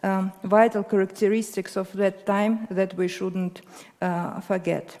vital characteristics of that time that we shouldn't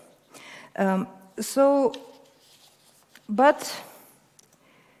forget. But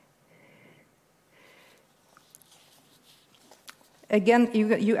again,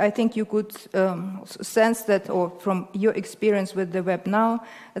 I think you could sense that, or from your experience with the web now,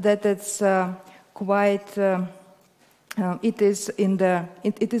 that it's quite. It is in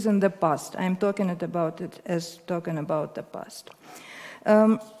the past. I'm talking about it as talking about the past.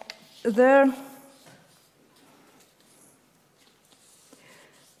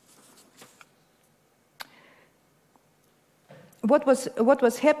 What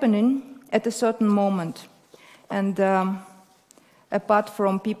was happening at a certain moment, and apart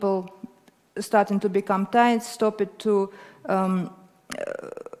from people starting to become tired, stopped to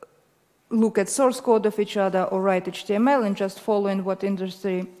look at source code of each other or write HTML and just following what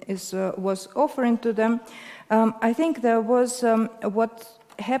industry was offering to them. I think there was what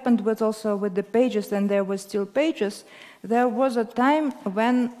happened also with the pages, and there were still pages. There was a time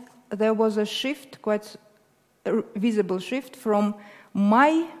when there was a shift, quite a visible shift from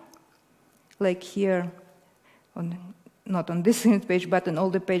my, like here, not on this page, but on all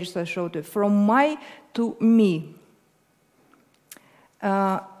the pages I showed you, from my to me.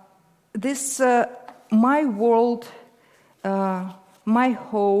 My world, my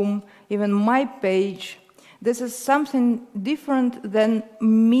home, even my page, this is something different than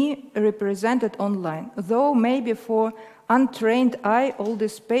me represented online. Though maybe for untrained eye, all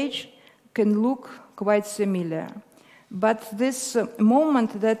this page can look quite similar. But this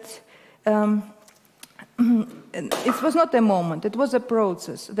moment that, it was not a moment, it was a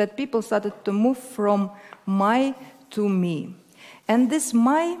process that people started to move from my to me. And this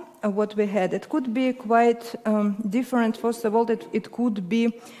my, what we had, it could be quite different. First of all, it could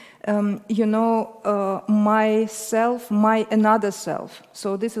be, myself, my another self.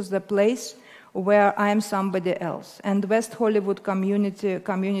 So this is the place where I am somebody else. And West Hollywood community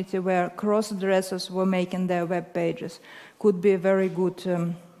where cross-dressers were making their web pages could be a very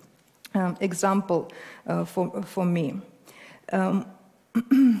good example for me.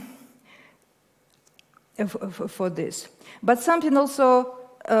 For this. But something also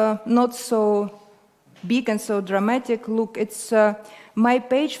not so big and so dramatic. Look, it's my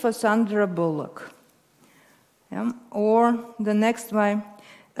page for Sandra Bullock. Yeah? Or the next one,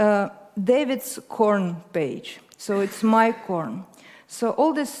 David's corn page. So it's my corn. So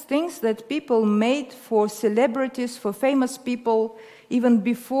all these things that people made for celebrities, for famous people, even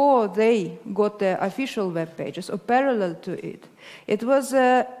before they got their official web pages or parallel to it. It was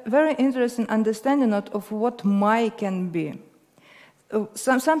a very interesting understanding of what my can be.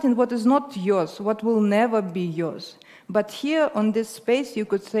 Something what is not yours, what will never be yours. But here on this space you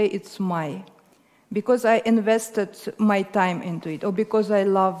could say it's my, because I invested my time into it, or because I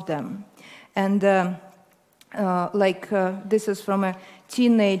love them. And this is from a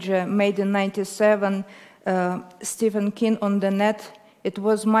teenager made in 1997, Stephen King on the net. It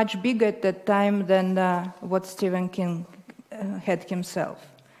was much bigger at that time than what Stephen King had himself.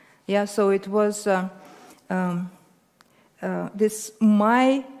 Yeah, so it was this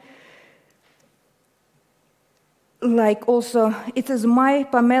my like also, it is my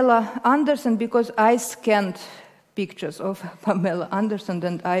Pamela Anderson because I scanned pictures of Pamela Anderson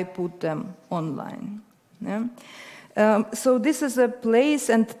and I put them online. Yeah? So this is a place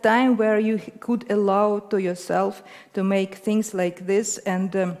and time where you could allow to yourself to make things like this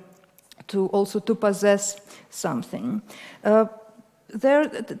and to also to possess something. There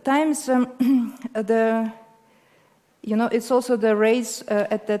times it's also the rise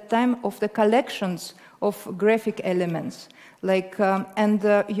at that time of the collections of graphic elements. Like,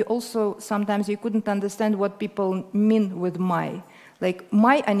 you also, sometimes you couldn't understand what people mean with my. Like,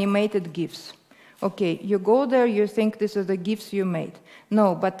 my animated GIFs. Okay, you go there, you think this is the GIFs you made.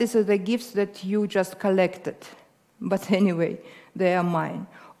 No, but this is the GIFs that you just collected. But anyway, they are mine.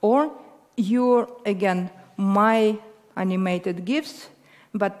 Or you're, again, my animated GIFs,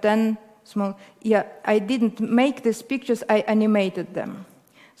 but then small, I didn't make these pictures, I animated them.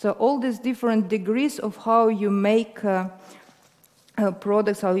 So all these different degrees of how you make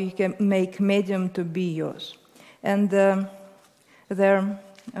products, how you can make medium to be yours. And there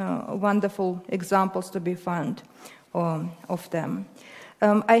are wonderful examples to be found of them.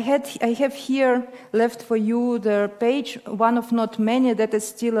 I have here left for you the page, one of not many that is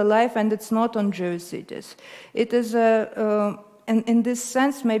still alive, and it's not on GeoCities. It is and in this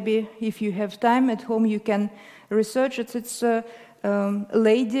sense, maybe if you have time at home, you can research it. It's a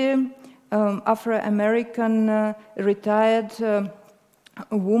lady, Afro-American, retired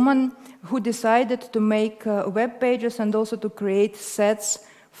woman who decided to make web pages and also to create sets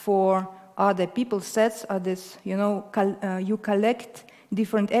for other people. Sets are this, you collect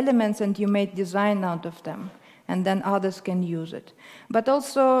different elements and you make design out of them, and then others can use it. But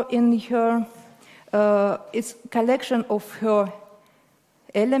also in her, it's collection of her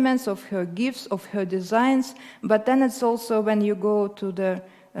elements, of her gifts, of her designs, but then it's also when you go to the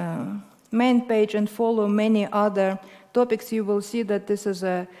main page and follow many other topics, you will see that this is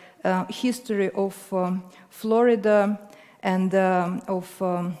a history of Florida and of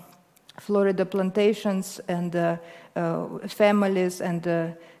Florida plantations and families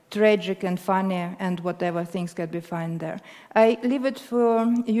and tragic and funny and whatever things can be found there. I leave it for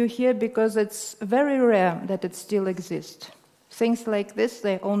you here because it's very rare that it still exists. Things like this,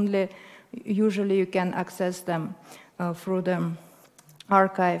 they only, usually you can access them through the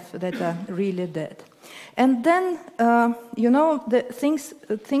archive that are really dead. And then, the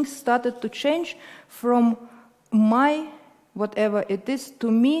things started to change from my, whatever it is,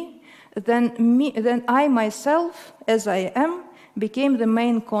 to me, then I myself, as I am, became the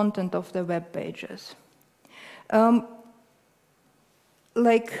main content of the web pages.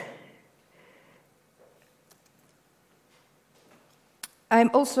 I'm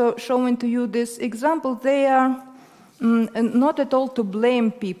also showing to you this example. They are not at all to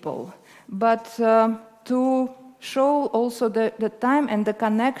blame people, but to show also the time and the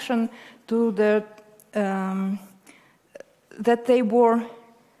connection to the that they were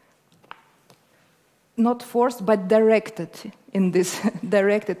not forced but directed in this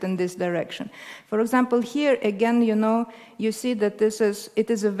direction. For example, here again, you see that it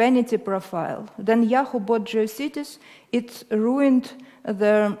is a vanity profile. Then Yahoo bought GeoCities. It ruined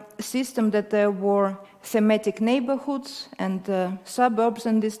the system that there were thematic neighborhoods and suburbs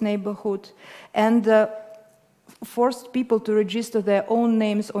in this neighborhood, and forced people to register their own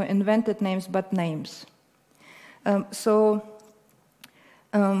names or invented names, but names.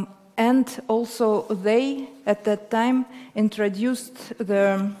 And also they, at that time, introduced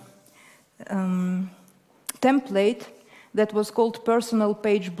the template that was called Personal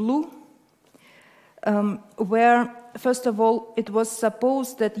Page Blue, where, first of all, it was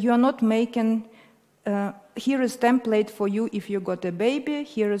supposed that you are not making, here is template for you if you got a baby,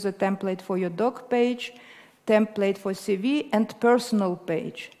 here is a template for your dog page, template for CV, and personal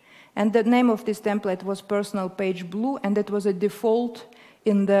page. And the name of this template was Personal Page Blue, and it was a default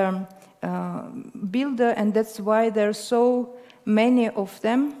in the builder, and that's why there are so many of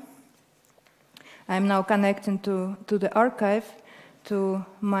them. I'm now connecting to the archive, to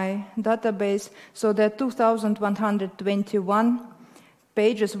my database. So there are 2,121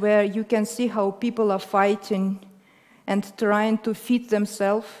 pages where you can see how people are fighting and trying to fit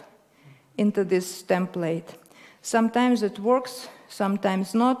themselves into this template. Sometimes it works,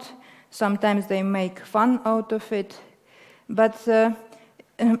 sometimes not. Sometimes they make fun out of it. But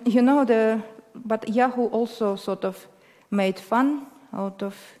but Yahoo also sort of made fun out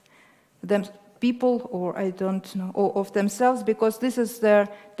of them, people, or I don't know, or of themselves, because this is their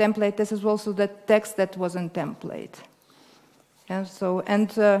template. This is also the text that was in template. Yeah, so,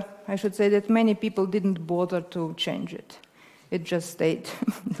 and I should say that many people didn't bother to change it. It just stayed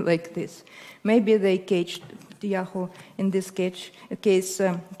like this. Maybe they Yahoo in this case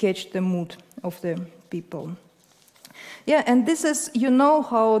catch the mood of the people. Yeah, and this is, you know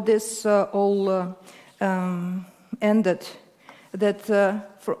how this all ended, that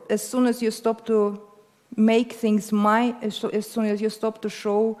as soon as you stop to make things mine, as soon as you stop to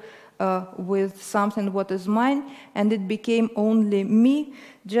show with something what is mine, and it became only me,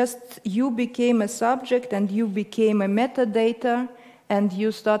 just you became a subject and you became a metadata, and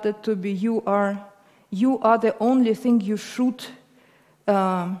you started to be, you are the only thing you should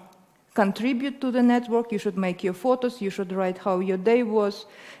contribute to the network. You should make your photos, you should write how your day was.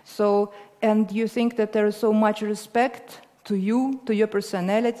 So, and you think that there is so much respect to you, to your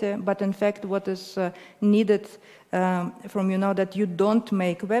personality, but in fact what is needed from you now, that you don't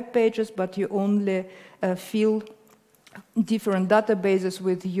make web pages, but you only fill different databases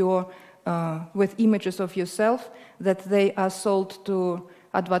with your with images of yourself, that they are sold to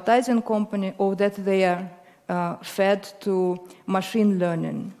advertising company, or that they are fed to machine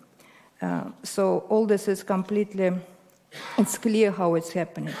learning. So all this is completely, it's clear how it's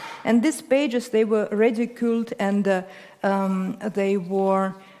happening. And these pages, they were ridiculed, and they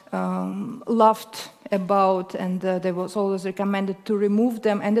were laughed about, and they was always recommended to remove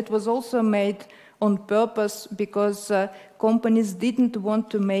them. And it was also made on purpose because companies didn't want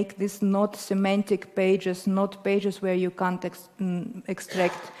to make these not semantic pages, not pages where you can't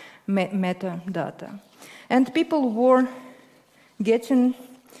extract metadata. And people were getting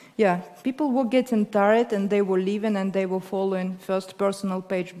tired, and they were leaving, and they were following first personal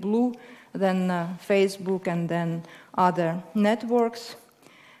page Blue, then Facebook, and then other networks.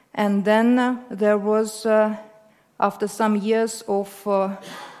 And then there was, after some years of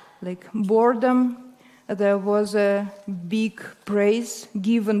boredom, there was a big praise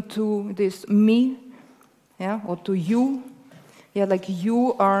given to this me, or to you. Like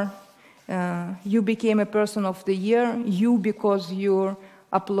you are, you became a person of the year, you because you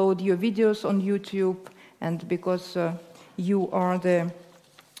upload your videos on YouTube, and because you are the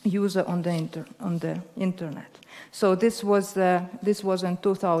user on the internet. So this was in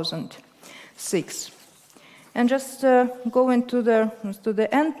 2006. And just going to the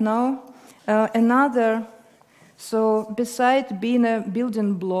end now, so beside being a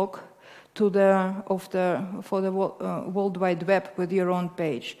building block for the World Wide Web with your own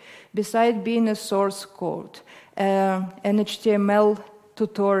page, beside being a source code, an HTML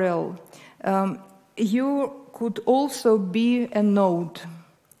tutorial, you could also be a node,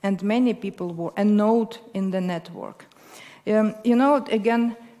 and many people were a node in the network.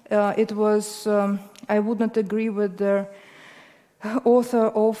 Again, it was, I would not agree with the author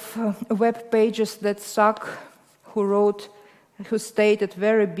of Web Pages That Suck, who stated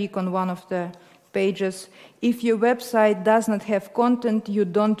very big on one of the pages, if your website does not have content, you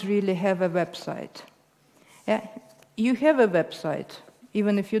don't really have a website. Yeah, you have a website,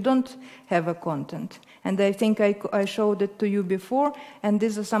 even if you don't have a content. And I think I showed it to you before, and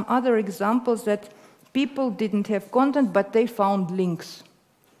these are some other examples that people didn't have content, but they found links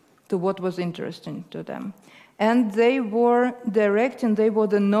to what was interesting to them. And they were direct, and they were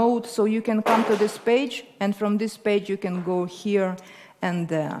the node, so you can come to this page, and from this page you can go here and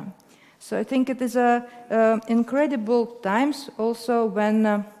there. So I think it is incredible times also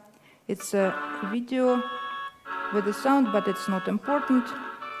when it's a video with the sound, but it's not important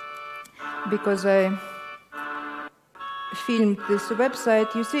because I filmed this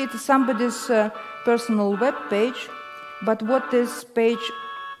website. You see, it's somebody's personal web page, but what this page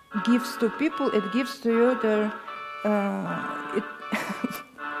gives to people, it gives to you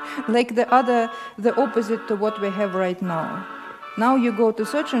like the opposite to what we have right now. Now you go to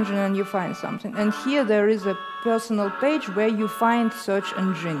search engine and you find something, and here there is a personal page where you find search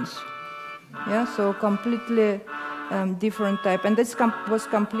engines. Yeah, so completely different type, and this was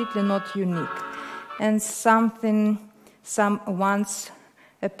completely not unique. And once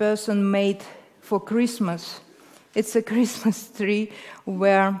a person made for Christmas. It's a Christmas tree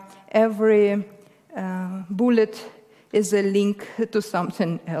where every bullet is a link to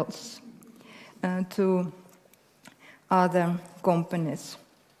something else, to other companies.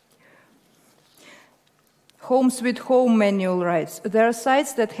 Home Sweet Home manual writes, there are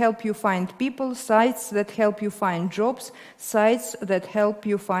sites that help you find people, sites that help you find jobs, sites that help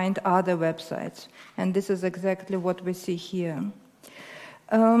you find other websites. And this is exactly what we see here.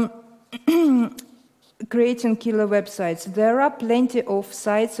 Creating killer websites. There are plenty of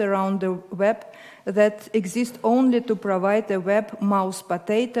sites around the web that exist only to provide a web mouse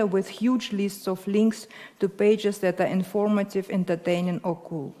potato with huge lists of links to pages that are informative, entertaining, or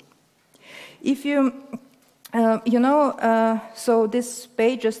cool. If you, so these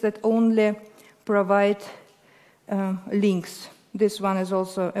pages that only provide links. This one is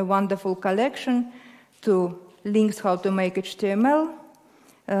also a wonderful collection to links how to make HTML,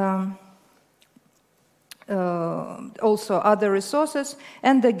 also other resources,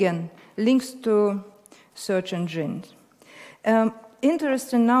 and again, links to search engines.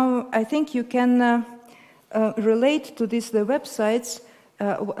 Interesting now, I think you can relate to this, the websites,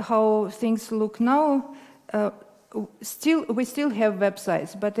 how things look now. We still have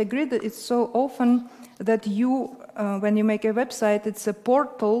websites, but I agree that it's so often that when you make a website, it's a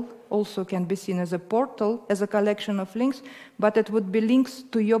portal, also can be seen as a portal, as a collection of links, but it would be links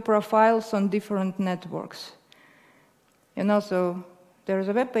to your profiles on different networks. So there is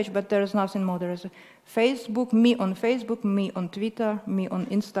a web page, but there is nothing more. There is a Facebook, me on Twitter, me on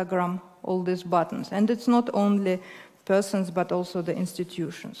Instagram, all these buttons. And it's not only persons, but also the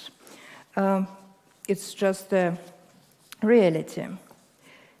institutions. It's just a reality.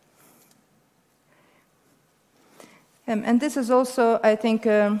 And this is also, I think,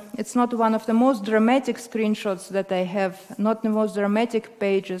 it's not one of the most dramatic screenshots that I have, not the most dramatic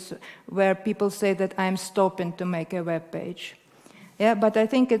pages where people say that I'm stopping to make a web page. Yeah, but I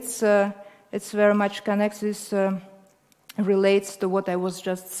think it's very much connected, relates to what I was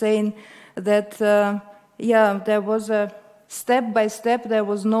just saying, that, there was a step by step, there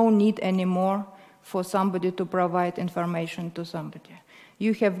was no need anymore for somebody to provide information to somebody.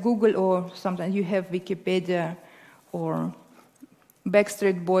 You have Google or something, you have Wikipedia, or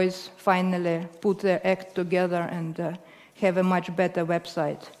Backstreet Boys finally put their act together and have a much better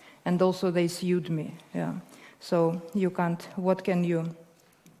website. And also they sued me. Yeah. So you can't, what can you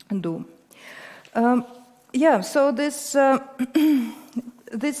do? So this,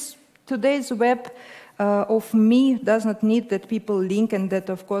 this today's web of me does not need that people link, and that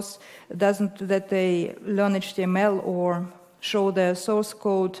of course doesn't that they learn HTML or show their source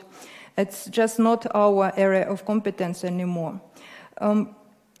code. It's just not our area of competence anymore. In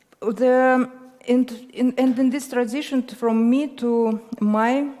this transition from me to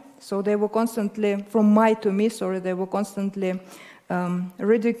my, so they were constantly, from my to me, sorry, they were constantly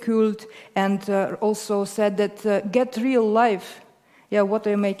ridiculed and also said that get real life. Yeah, what are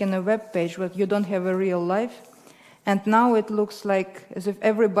you making a web page? Well, you don't have a real life. And now it looks like as if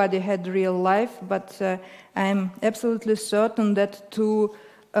everybody had real life, but I'm absolutely certain that to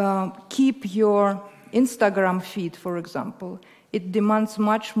keep your Instagram feed, for example, it demands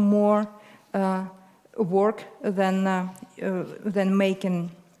much more work than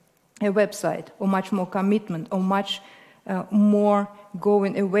making a website, or much more commitment, or much more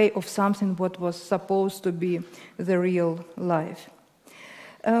going away of something what was supposed to be the real life.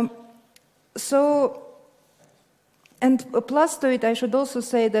 And plus to it, I should also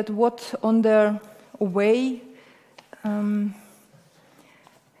say that what on their way,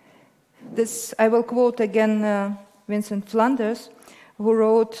 this I will quote again Vincent Flanders, who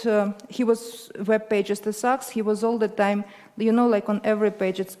wrote, he was web pages to sucks, he was all the time, like on every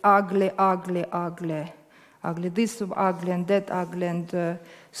page it's ugly, ugly, ugly, ugly, this ugly and that ugly, and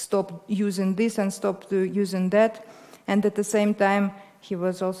stop using this and stop using that. And at the same time, he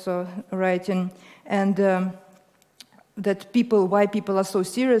was also writing, and that why people are so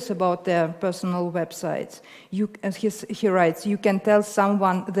serious about their personal websites. He writes, you can tell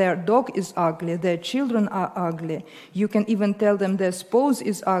someone their dog is ugly, their children are ugly. You can even tell them their spouse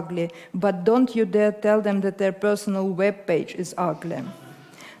is ugly, but don't you dare tell them that their personal web page is ugly.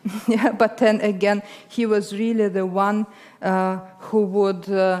 Yeah, but then again, he was really the one who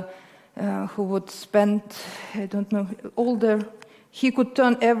would spend, I don't know, he could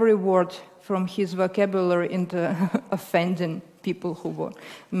turn every word from his vocabulary into offending people who were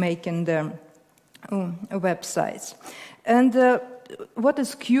making their websites. And what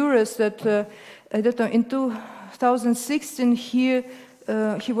is curious that I don't know, in 2016 he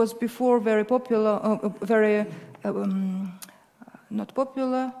was before very popular, not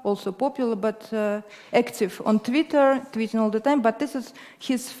popular, also popular, but active on Twitter, tweeting all the time. But this is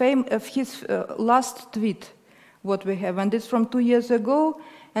his last tweet, what we have, and it's from 2 years ago.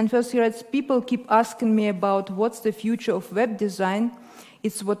 And first he writes, people keep asking me about what's the future of web design.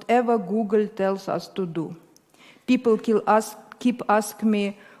 It's whatever Google tells us to do. People keep asking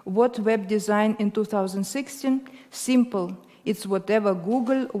me what web design in 2016? Simple. It's whatever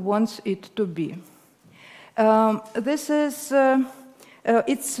Google wants it to be. This is,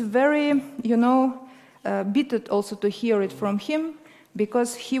 it's very, bitter also to hear it from him,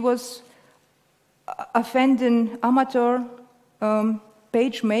 because he was offending amateur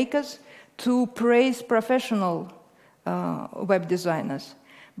page makers to praise professional web designers.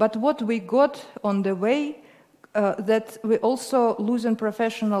 But what we got on the way that we also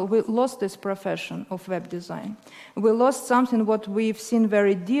we lost this profession of web design. We lost something what we've seen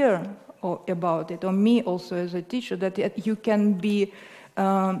very dear about it, or me also as a teacher, that you can be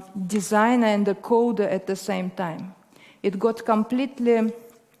designer and a coder at the same time. It got completely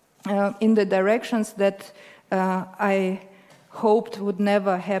in the directions that I hoped would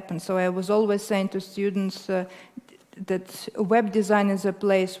never happen. So I was always saying to students that web design is a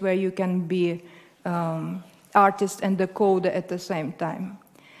place where you can be artist and the coder at the same time.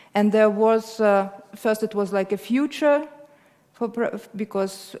 And there was, first it was like a future,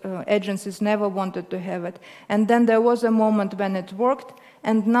 because agencies never wanted to have it. And then there was a moment when it worked,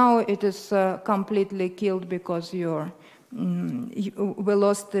 and now it is completely killed because we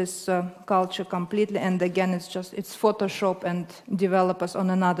lost this culture completely, and again it's Photoshop and developers on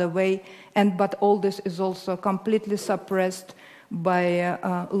another way, but all this is also completely suppressed by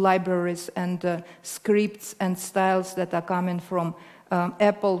libraries and scripts and styles that are coming from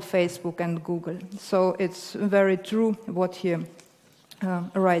Apple, Facebook, and Google. So it's very true what he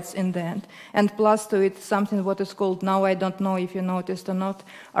writes in the end. And plus to it, something what is called, now I don't know if you noticed or not,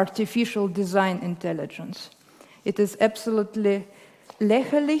 artificial design intelligence. It is absolutely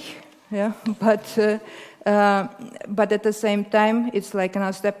lächerlich, yeah, but at the same time, it's like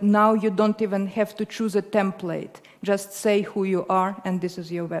another step. Now you don't even have to choose a template. Just say who you are, and this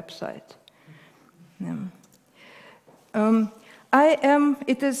is your website. Yeah.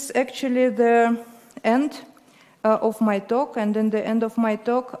 It is actually the end of my talk, and in the end of my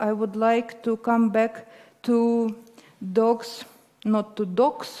talk, I would like to come back to dogs, not to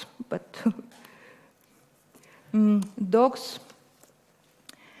dogs, but to dogs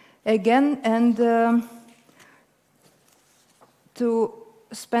again, and to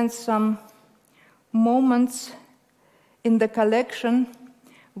spend some moments in the collection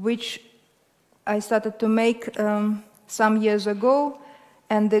which I started to make some years ago,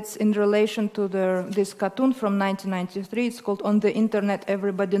 and it's in relation to this cartoon from 1993. It's called "On the Internet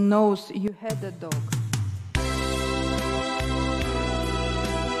Everybody Knows You Had a Dog."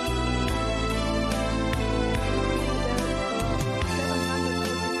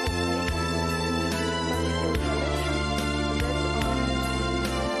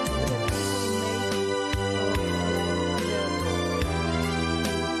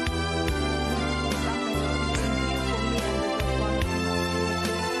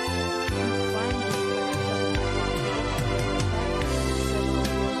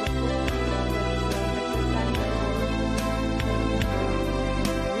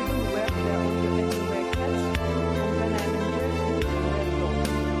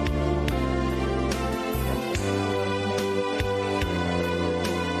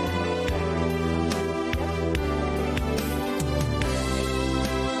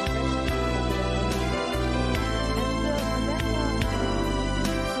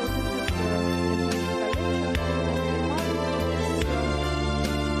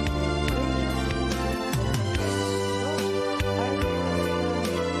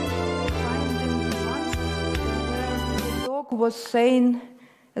 Was saying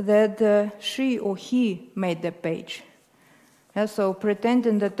that she or he made the page. Yeah, so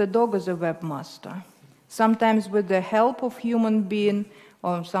pretending that the dog is a webmaster. Sometimes with the help of human being,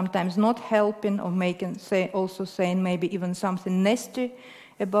 or sometimes not helping, or also saying maybe even something nasty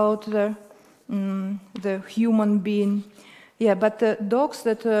about the human being. Yeah, but the dogs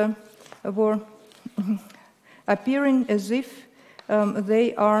that were appearing as if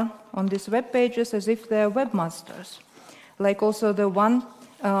they are on these web pages, as if they are webmasters. Like also the one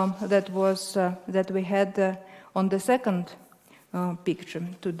that we had on the second picture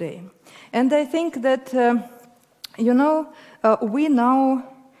today. And I think that, we now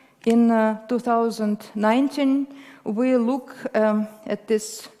in 2019, we look at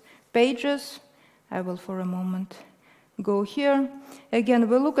these pages. I will for a moment go here. Again,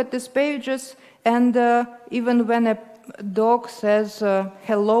 we look at these pages, and even when a dog says,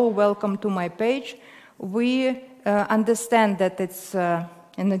 hello, welcome to my page, we understand that it's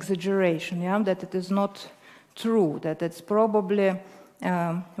an exaggeration, yeah? That it is not true, that it's probably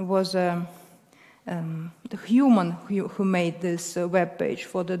was the human who made this web page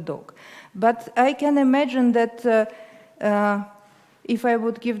for the dog. But I can imagine that if I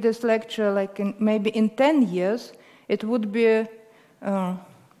would give this lecture like maybe in 10 years, it would be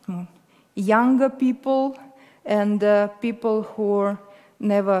younger people and people who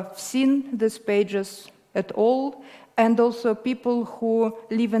never seen these pages at all, and also people who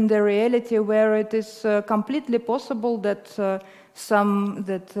live in the reality where it is completely possible that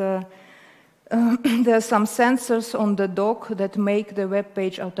there are some sensors on the dog that make the web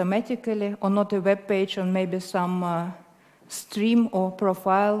page automatically, or not a web page, and maybe some stream or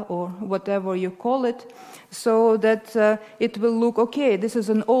profile or whatever you call it, so that it will look, okay, this is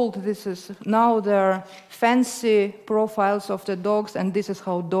now there are fancy profiles of the dogs, and this is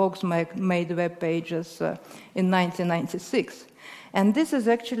how dogs made web pages in 1996. And this is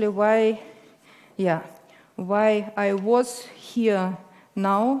actually why I was here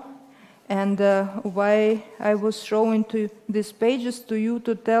now, and why I was showing these pages to you,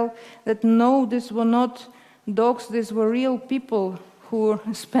 to tell that no, these were not dogs, these were real people who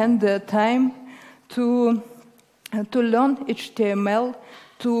spent their time to learn HTML,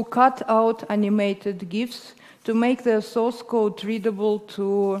 to cut out animated GIFs, to make their source code readable,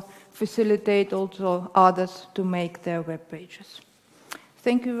 to facilitate also others to make their web pages.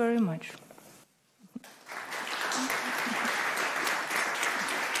 Thank you very much.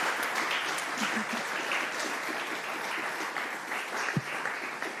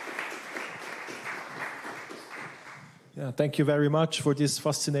 Yeah, thank you very much for this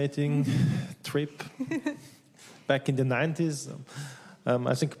fascinating trip back in the 90s.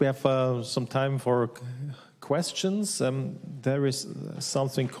 I think we have some time for questions. There is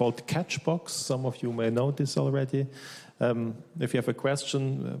something called Catchbox. Some of you may know this already. If you have a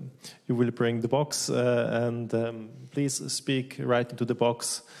question, you will bring the box, and please speak right into the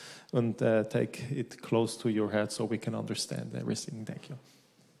box and take it close to your head so we can understand everything. Thank you.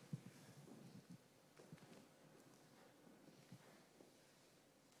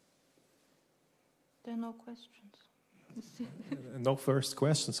 There are no questions. No first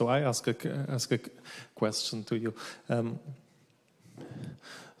question, so I ask a question to you.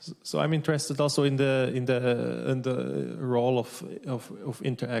 So I'm interested also in the role of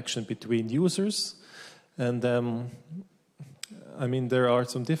interaction between users, and I mean there are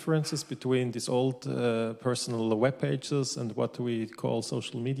some differences between these old personal web pages and what we call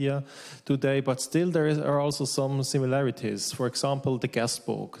social media today, but still are also some similarities. For example, the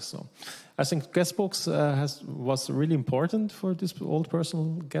guestbook. So I think guestbooks was really important for these old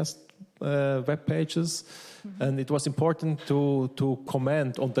personal guest web pages, and it was important to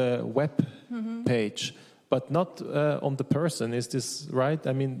comment on the web page, but not on the person. Is this right?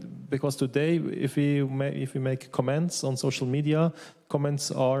 I mean, because today, if we make comments on social media, most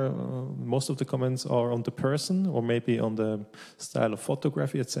of the comments are on the person, or maybe on the style of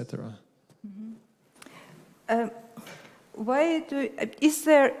photography, etc. Is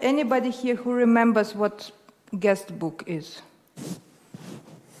there anybody here who remembers what guestbook is?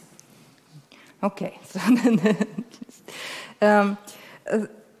 Okay, so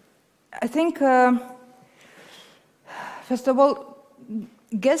I think first of all,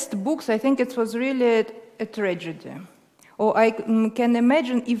 guest books, I think it was really a tragedy. Or I can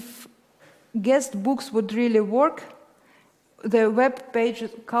imagine if guest books would really work, the web page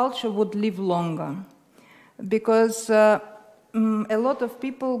culture would live longer. Because a lot of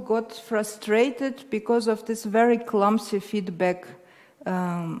people got frustrated because of this very clumsy feedback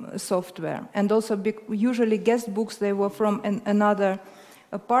software. And also, usually guest books, they were from another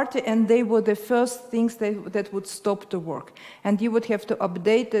party, and they were the first things that would stop to work. And you would have to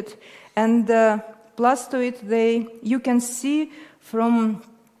update it. And plus to it, you can see from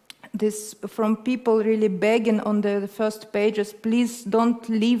people really begging on the first pages, please don't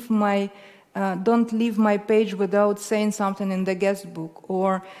leave my page without saying something in the guest book,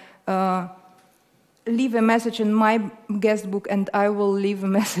 or leave a message in my guest book and I will leave a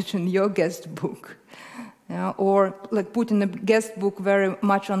message in your guest book. Yeah, or like putting the guest book very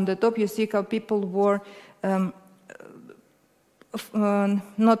much on the top. You see how people were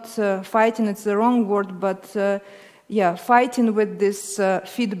not fighting, it's the wrong word, but fighting with this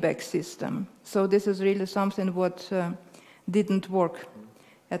feedback system. So this is really something what didn't work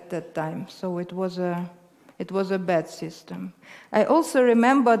at that time. So it was a bad system. I also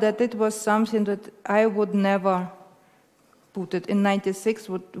remember that it was something that I would never put it in 96.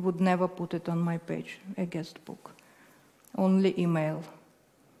 Would never put it on my page, a guest book, only email.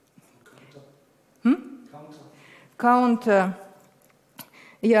 Counter.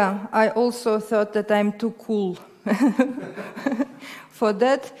 Yeah, I also thought that I'm too cool for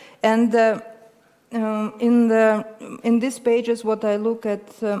that, and. In these pages, what I look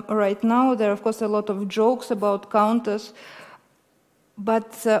at right now, there are of course a lot of jokes about counters,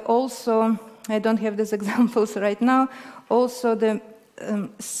 but also, I don't have these examples right now, also the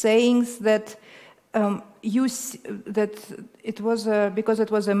sayings that that it was because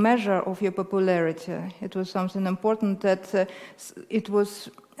it was a measure of your popularity. It was something important that it was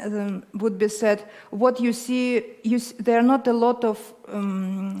would be said. What you see, there are not a lot of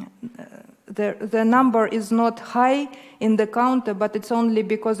the number is not high in the counter, but it's only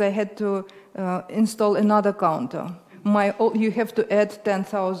because I had to install another counter. You have to add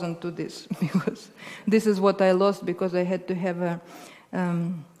 10,000 to this, because this is what I lost because I had to have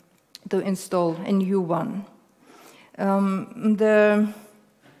to install a new one.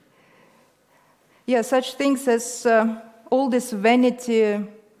 Such things as all this vanity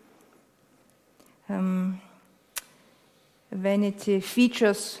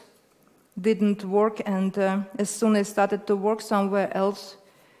features didn't work, and as soon as I started to work somewhere else,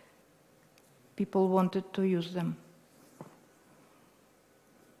 people wanted to use them.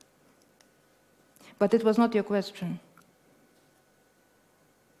 But it was not your question.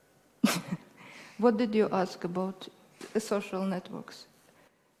 What did you ask about social networks?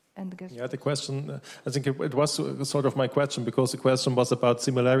 Yeah, the question, I think it was sort of my question, because the question was about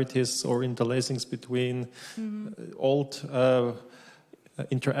similarities or interlacings between old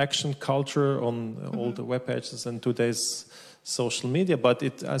interaction culture on all the web pages and today's social media. But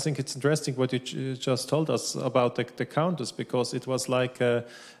I think it's interesting what you just told us about the counters, because it was like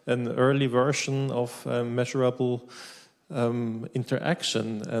an early version of measurable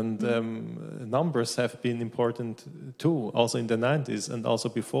interaction, and numbers have been important too, also in the 90s and also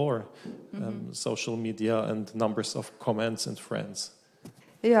before social media and numbers of comments and friends.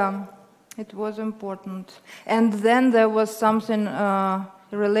 Yeah, it was important. And then there was something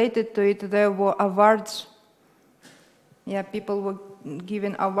related to it. There were awards. Yeah, people were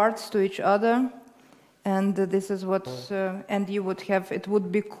giving awards to each other, and this is what. And you would have. It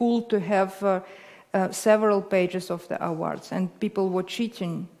would be cool to have several pages of the awards, and people were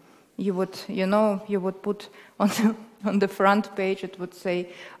cheating. You would put on the front page, it would say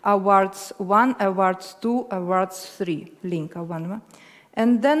awards 1, awards 2, awards 3, link one.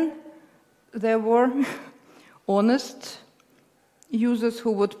 And then there were honest users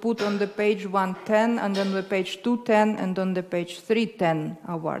who would put on the page 110, and on the page 210, and on the page 310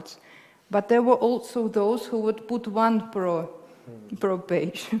 awards. But there were also those who would put 1 per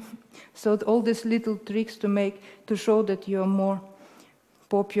page. So all these little tricks to show that you're more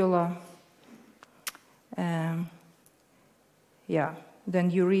popular, than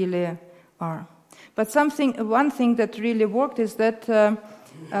you really are. But one thing that really worked is that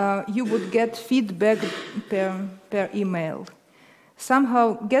you would get feedback per email.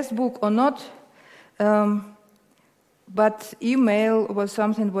 Somehow, guestbook or not, but email was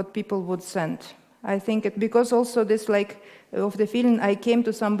something what people would send. I think because also this of the feeling I came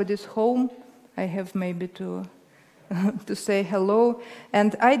to somebody's home, I have maybe to say hello,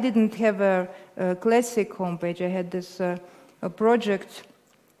 and I didn't have a classic homepage. I had this a project.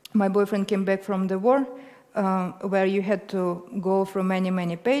 My boyfriend came back from the war, where you had to go through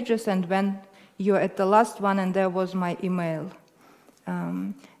many pages, and when you're at the last one, and there was my email.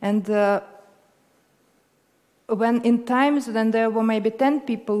 When in times then there were maybe 10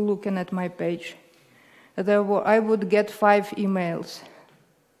 people looking at my page, I would get 5 emails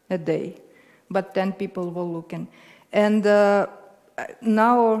a day, but 10 people were looking. And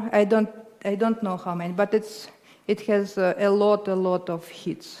now I don't know how many, but it has a lot of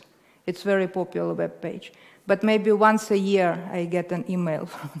hits. It's very popular web page. But maybe once a year I get an email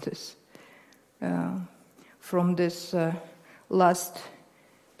from this last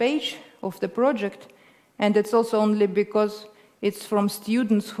page of the project, and it's also only because it's from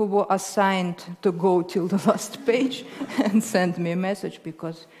students who were assigned to go till the last page and send me a message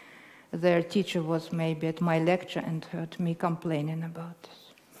because their teacher was maybe at my lecture and heard me complaining about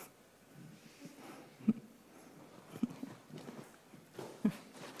this.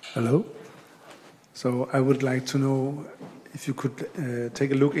 Hello. So I would like to know if you could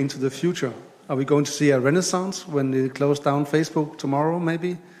take a look into the future. Are we going to see a renaissance when they close down Facebook tomorrow,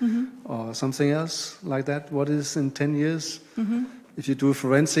 maybe? Or something else like that? What is in 10 years? If you do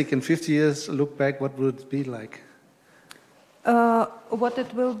forensic in 50 years, look back, what would it be like? What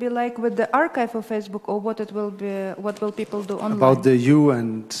it will be like with the archive of Facebook, or what will people do online? About the you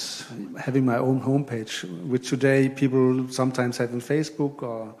and having my own homepage, which today people sometimes have in Facebook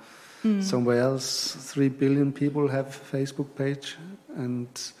or somewhere else. 3 billion people have a Facebook page, and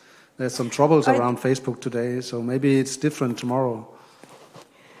there's some troubles around Facebook today, so maybe it's different tomorrow.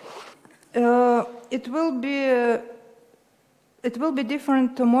 It will be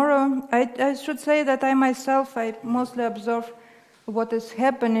different tomorrow. I should say that I myself, I mostly observe what is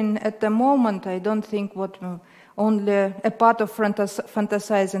happening at the moment. I don't think only a part of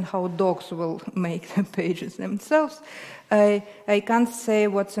fantasizing how dogs will make the pages themselves. I can't say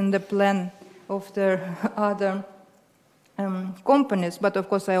what's in the plan of the other companies, but of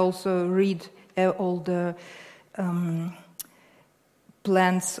course I also read all the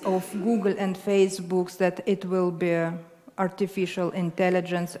plans of Google and Facebook that it will be artificial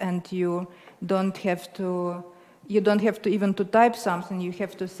intelligence, and you don't have to even to type something. You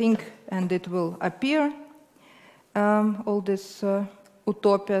have to think, and it will appear. All these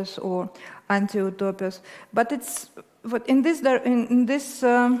utopias or anti-utopias, but in this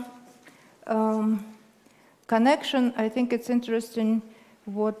connection, I think it's interesting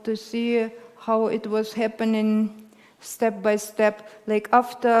to see how it was happening step by step. Like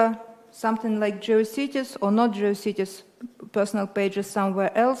after something like GeoCities or not GeoCities, personal pages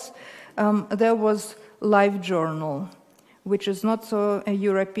somewhere else, there was LiveJournal, which is not so a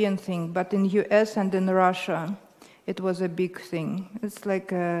European thing, but in US and in Russia, it was a big thing. It's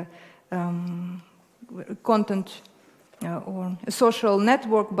like a content or a social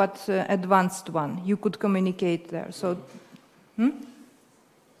network, but advanced one. You could communicate there. So,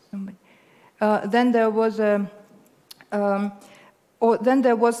 then there was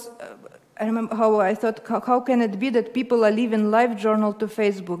I remember how I thought, how can it be that people are leaving LiveJournal to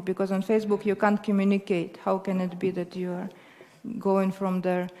Facebook? Because on Facebook you can't communicate. How can it be that you are going from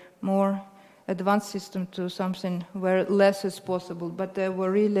their more advanced system to something where less is possible? But there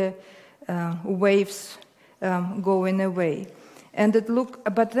were really waves going away.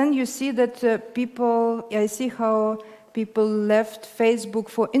 But then you see that I see how people left Facebook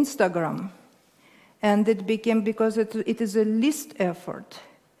for Instagram. And it became, because it is a least effort.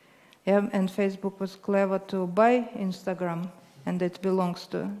 Yeah, and Facebook was clever to buy Instagram, and it belongs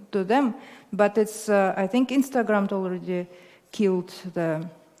to them. But it's, I think Instagram already killed the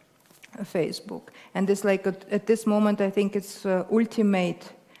Facebook. And it's like, at this moment, I think it's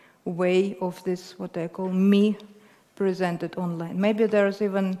ultimate way of this, what I call me, presented online. Maybe there's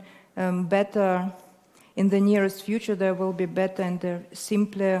even better, in the nearest future, there will be better and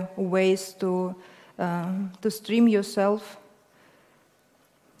simpler ways to stream yourself.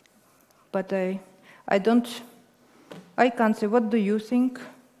 But I can't say. What do you think?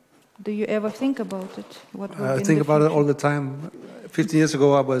 Do you ever think about it? I think about it all the time. 15 years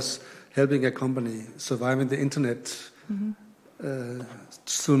ago, I was helping a company surviving the internet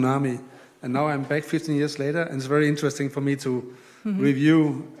tsunami. And now I'm back 15 years later, and it's very interesting for me to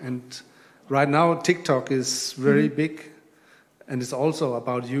review. And right now, TikTok is very big, and it's also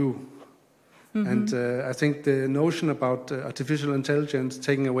about you. And I think the notion about artificial intelligence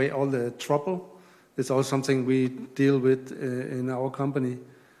taking away all the trouble is also something we deal with in our company.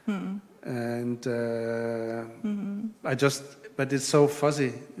 And but it's so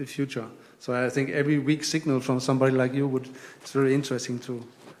fuzzy, the future. So I think every weak signal from somebody like you it's very interesting to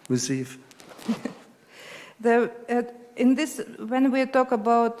receive. When we talk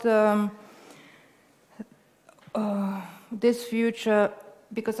about this future,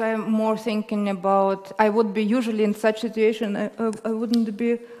 because I'm more thinking about, I would be usually in such situation, I wouldn't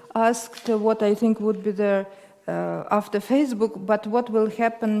be asked what I think would be there after Facebook, but what will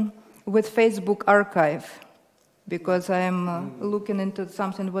happen with Facebook archive, because I am looking into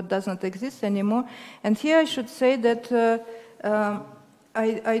something what does not exist anymore. And here I should say that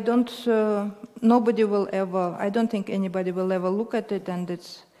I don't think anybody will ever look at it, and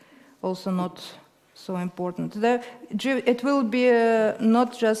it's also not so important. It will be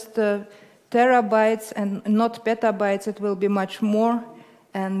not just terabytes and not petabytes, it will be much more.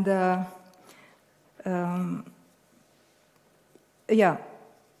 And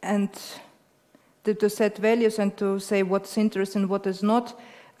and to set values and to say what's interesting, what is not.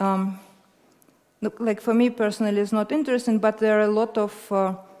 Like for me personally, it's not interesting, but there are a lot of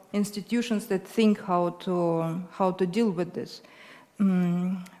institutions that think how to deal with this,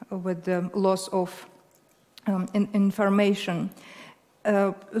 with the loss of information.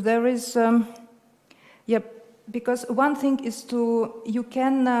 There is, because one thing is you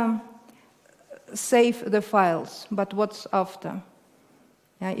can save the files, but what's after?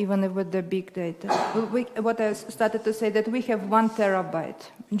 Even with the big data. What I started to say, that we have 1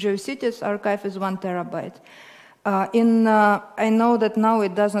 terabyte. GeoCities archive is 1 terabyte. I know that now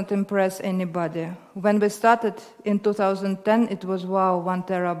it doesn't impress anybody. When we started in 2010, it was, wow, 1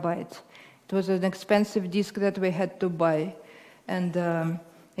 terabyte. It was an expensive disk that we had to buy. And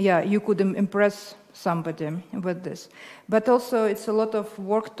you could impress somebody with this. But also it's a lot of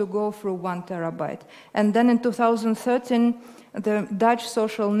work to go through 1 terabyte. And then in 2013, the Dutch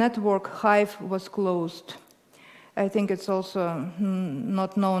social network Hive was closed. I think it's also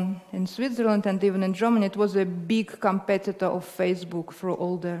not known in Switzerland and even in Germany. It was a big competitor of Facebook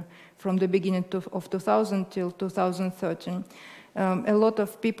from the beginning of 2000 till 2013. A lot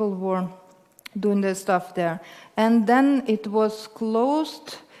of people were doing their stuff there. And then it was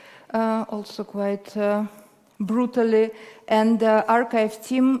closed also quite brutally, and the archive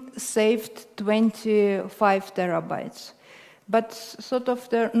team saved 25 terabytes. But sort of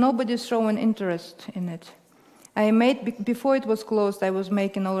nobody's showing interest in it. I made, before it was closed, I was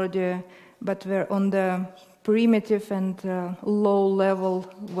making already, but we're on the primitive and low level,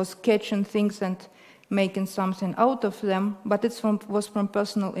 was catching things and making something out of them, but it was from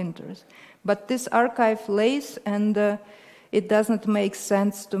personal interest. But this archive lays, and it does not make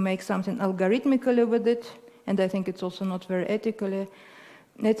sense to make something algorithmically with it, and I think it's also not very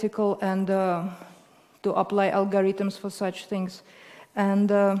ethical, and to apply algorithms for such things.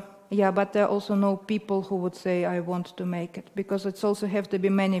 And yeah, but there are also no people who would say, I want to make it, because it's also have to be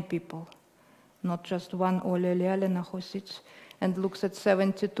many people, not just one Olia Lialina who sits and looks at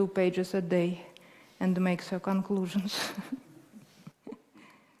 72 pages a day and makes her conclusions. I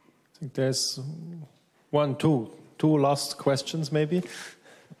think there's two last questions maybe.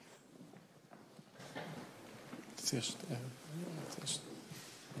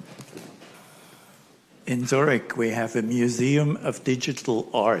 In Zurich, we have a museum of digital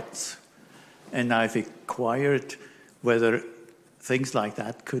arts, and I've inquired whether things like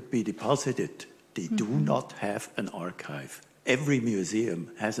that could be deposited. They do not have an archive. Every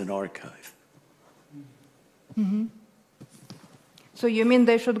museum has an archive. Mm-hmm. So you mean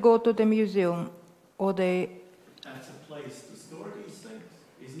they should go to the museum, or they... That's a place to store these things,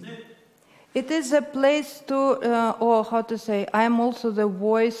 isn't it? It is a place to, or how to say, I am also the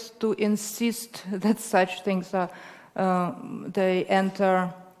voice to insist that such things are, they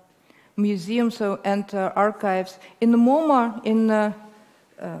enter museums or enter archives. In MoMA in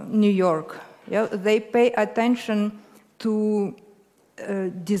New York, yeah, they pay attention to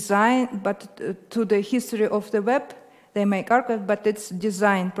design, but to the history of the web. They make archives, but it's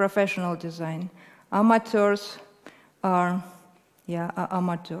design, professional design. Amateurs are,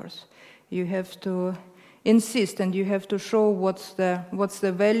 amateurs. You have to insist, and you have to show what's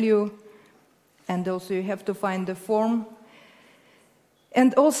the value, and also you have to find the form.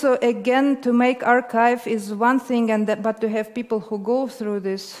 And also, again, to make archive is one thing, but to have people who go through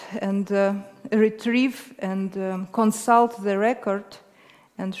this and retrieve and consult the record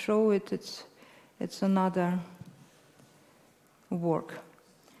and show it, it's another work.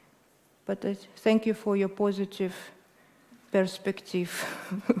 But thank you for your positive perspective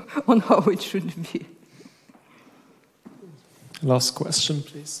on how it should be. Last question,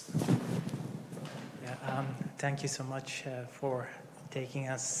 please. Yeah, thank you so much for taking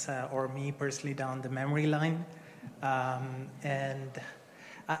us, or me personally, down the memory line. And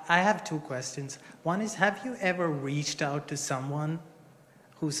I have two questions. One is, have you ever reached out to someone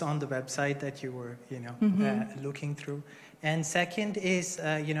who's on the website that you were, looking through? And second is,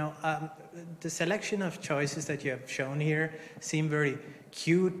 the selection of choices that you have shown here seem very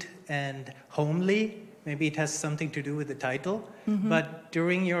cute and homely. Maybe it has something to do with the title. Mm-hmm. But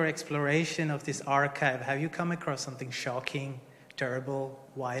during your exploration of this archive, have you come across something shocking, terrible,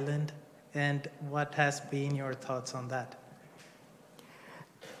 violent? And what has been your thoughts on that?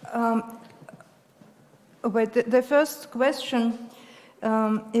 But the first question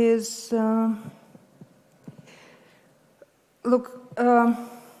is... Look,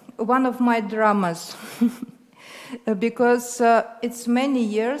 one of my dramas, because it's many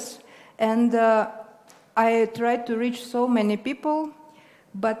years, and I tried to reach so many people,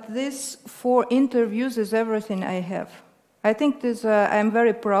 but this 4 interviews is everything I have. I think I'm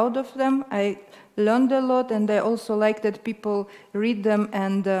very proud of them. I learned a lot, and I also like that people read them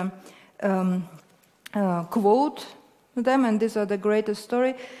and quote them, and these are the greatest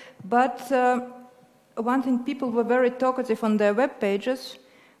story. But one thing, people were very talkative on their web pages,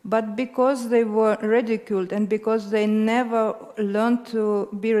 but because they were ridiculed and because they never learned to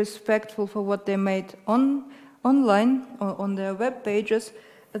be respectful for what they made online or on their web pages,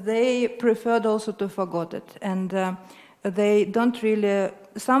 they preferred also to forget it. And they don't really,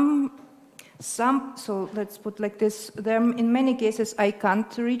 some, so let's put like this, in many cases I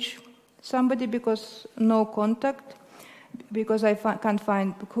can't reach somebody because no contact, because I can't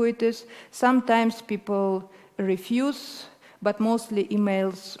find who it is. Sometimes people refuse, but mostly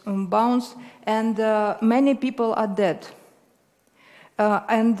emails bounce, and many people are dead.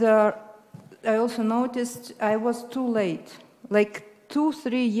 And I also noticed I was too late, like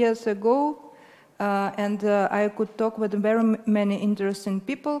 2-3 years ago, and I could talk with very many interesting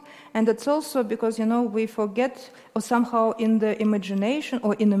people. And it's also because, we forget, or somehow in the imagination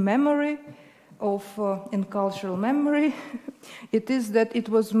or in the memory, in cultural memory, it is that it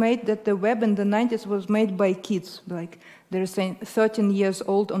was made, that the web in the 90s was made by kids, like they're saying 13 years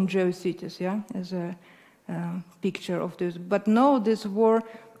old on GeoCities, yeah, as a picture of this. But no, these were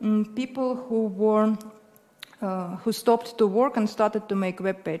people who were who stopped to work and started to make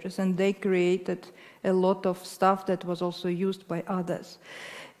web pages, and they created a lot of stuff that was also used by others.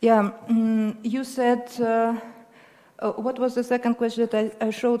 Yeah, you said, what was the second question? That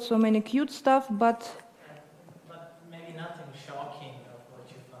I showed so many cute stuff, but maybe nothing shocking of what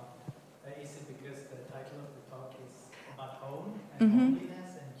you found. Is it because the title of the talk is about home and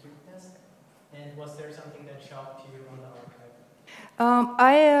loneliness and cuteness? And was there something that shocked you on the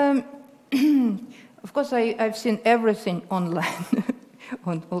archive? Of course, I've seen everything online,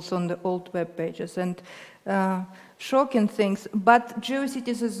 also on the old web pages, and shocking things. But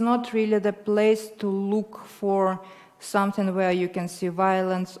GeoCities is not really the place to look for something where you can see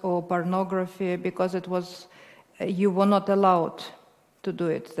violence or pornography, because you were not allowed to do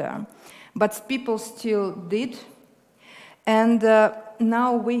it there. But people still did, and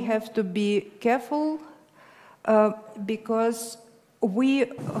now we have to be careful because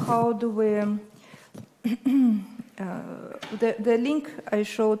how do we? The link I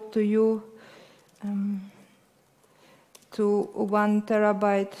showed to you to 1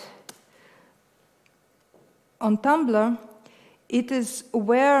 terabyte on Tumblr, it is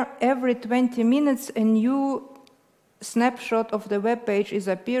where every 20 minutes a new snapshot of the web page is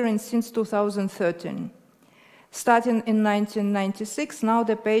appearing since 2013. Starting in 1996, now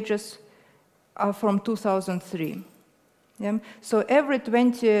the pages are from 2003. Yeah? So every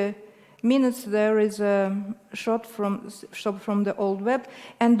 20 minutes there is a shot from the old web,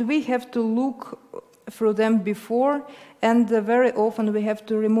 and we have to look through them before, and very often we have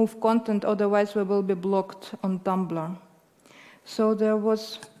to remove content, otherwise we will be blocked on Tumblr. So there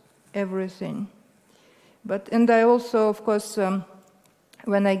was everything. And I also, of course,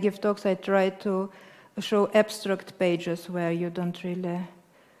 when I give talks, I try to show abstract pages where you don't really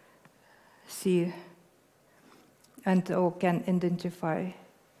see or can identify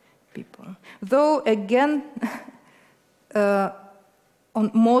people. Though, again,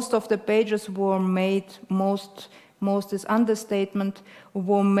 on most of the pages were made, most is understatement,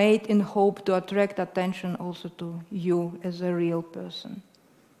 were made in hope to attract attention also to you as a real person.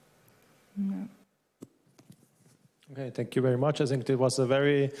 Yeah. Okay, thank you very much. I think it was a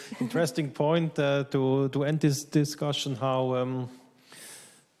very interesting point to end this discussion, how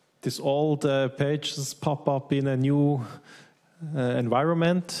these old pages pop up in a new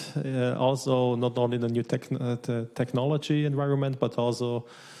environment, also not only the new technology environment, but also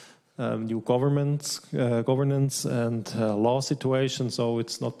new governance and law situation. So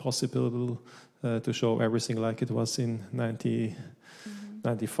it's not possible to show everything like it was in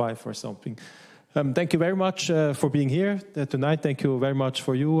 1995 or something. Thank you very much for being here tonight. Thank you very much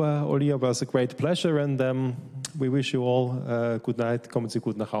for you, Olia. It was a great pleasure, and we wish you all a good night. Kommen Sie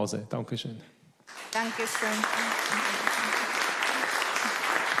gut nach Hause. Dankeschön. Dankeschön.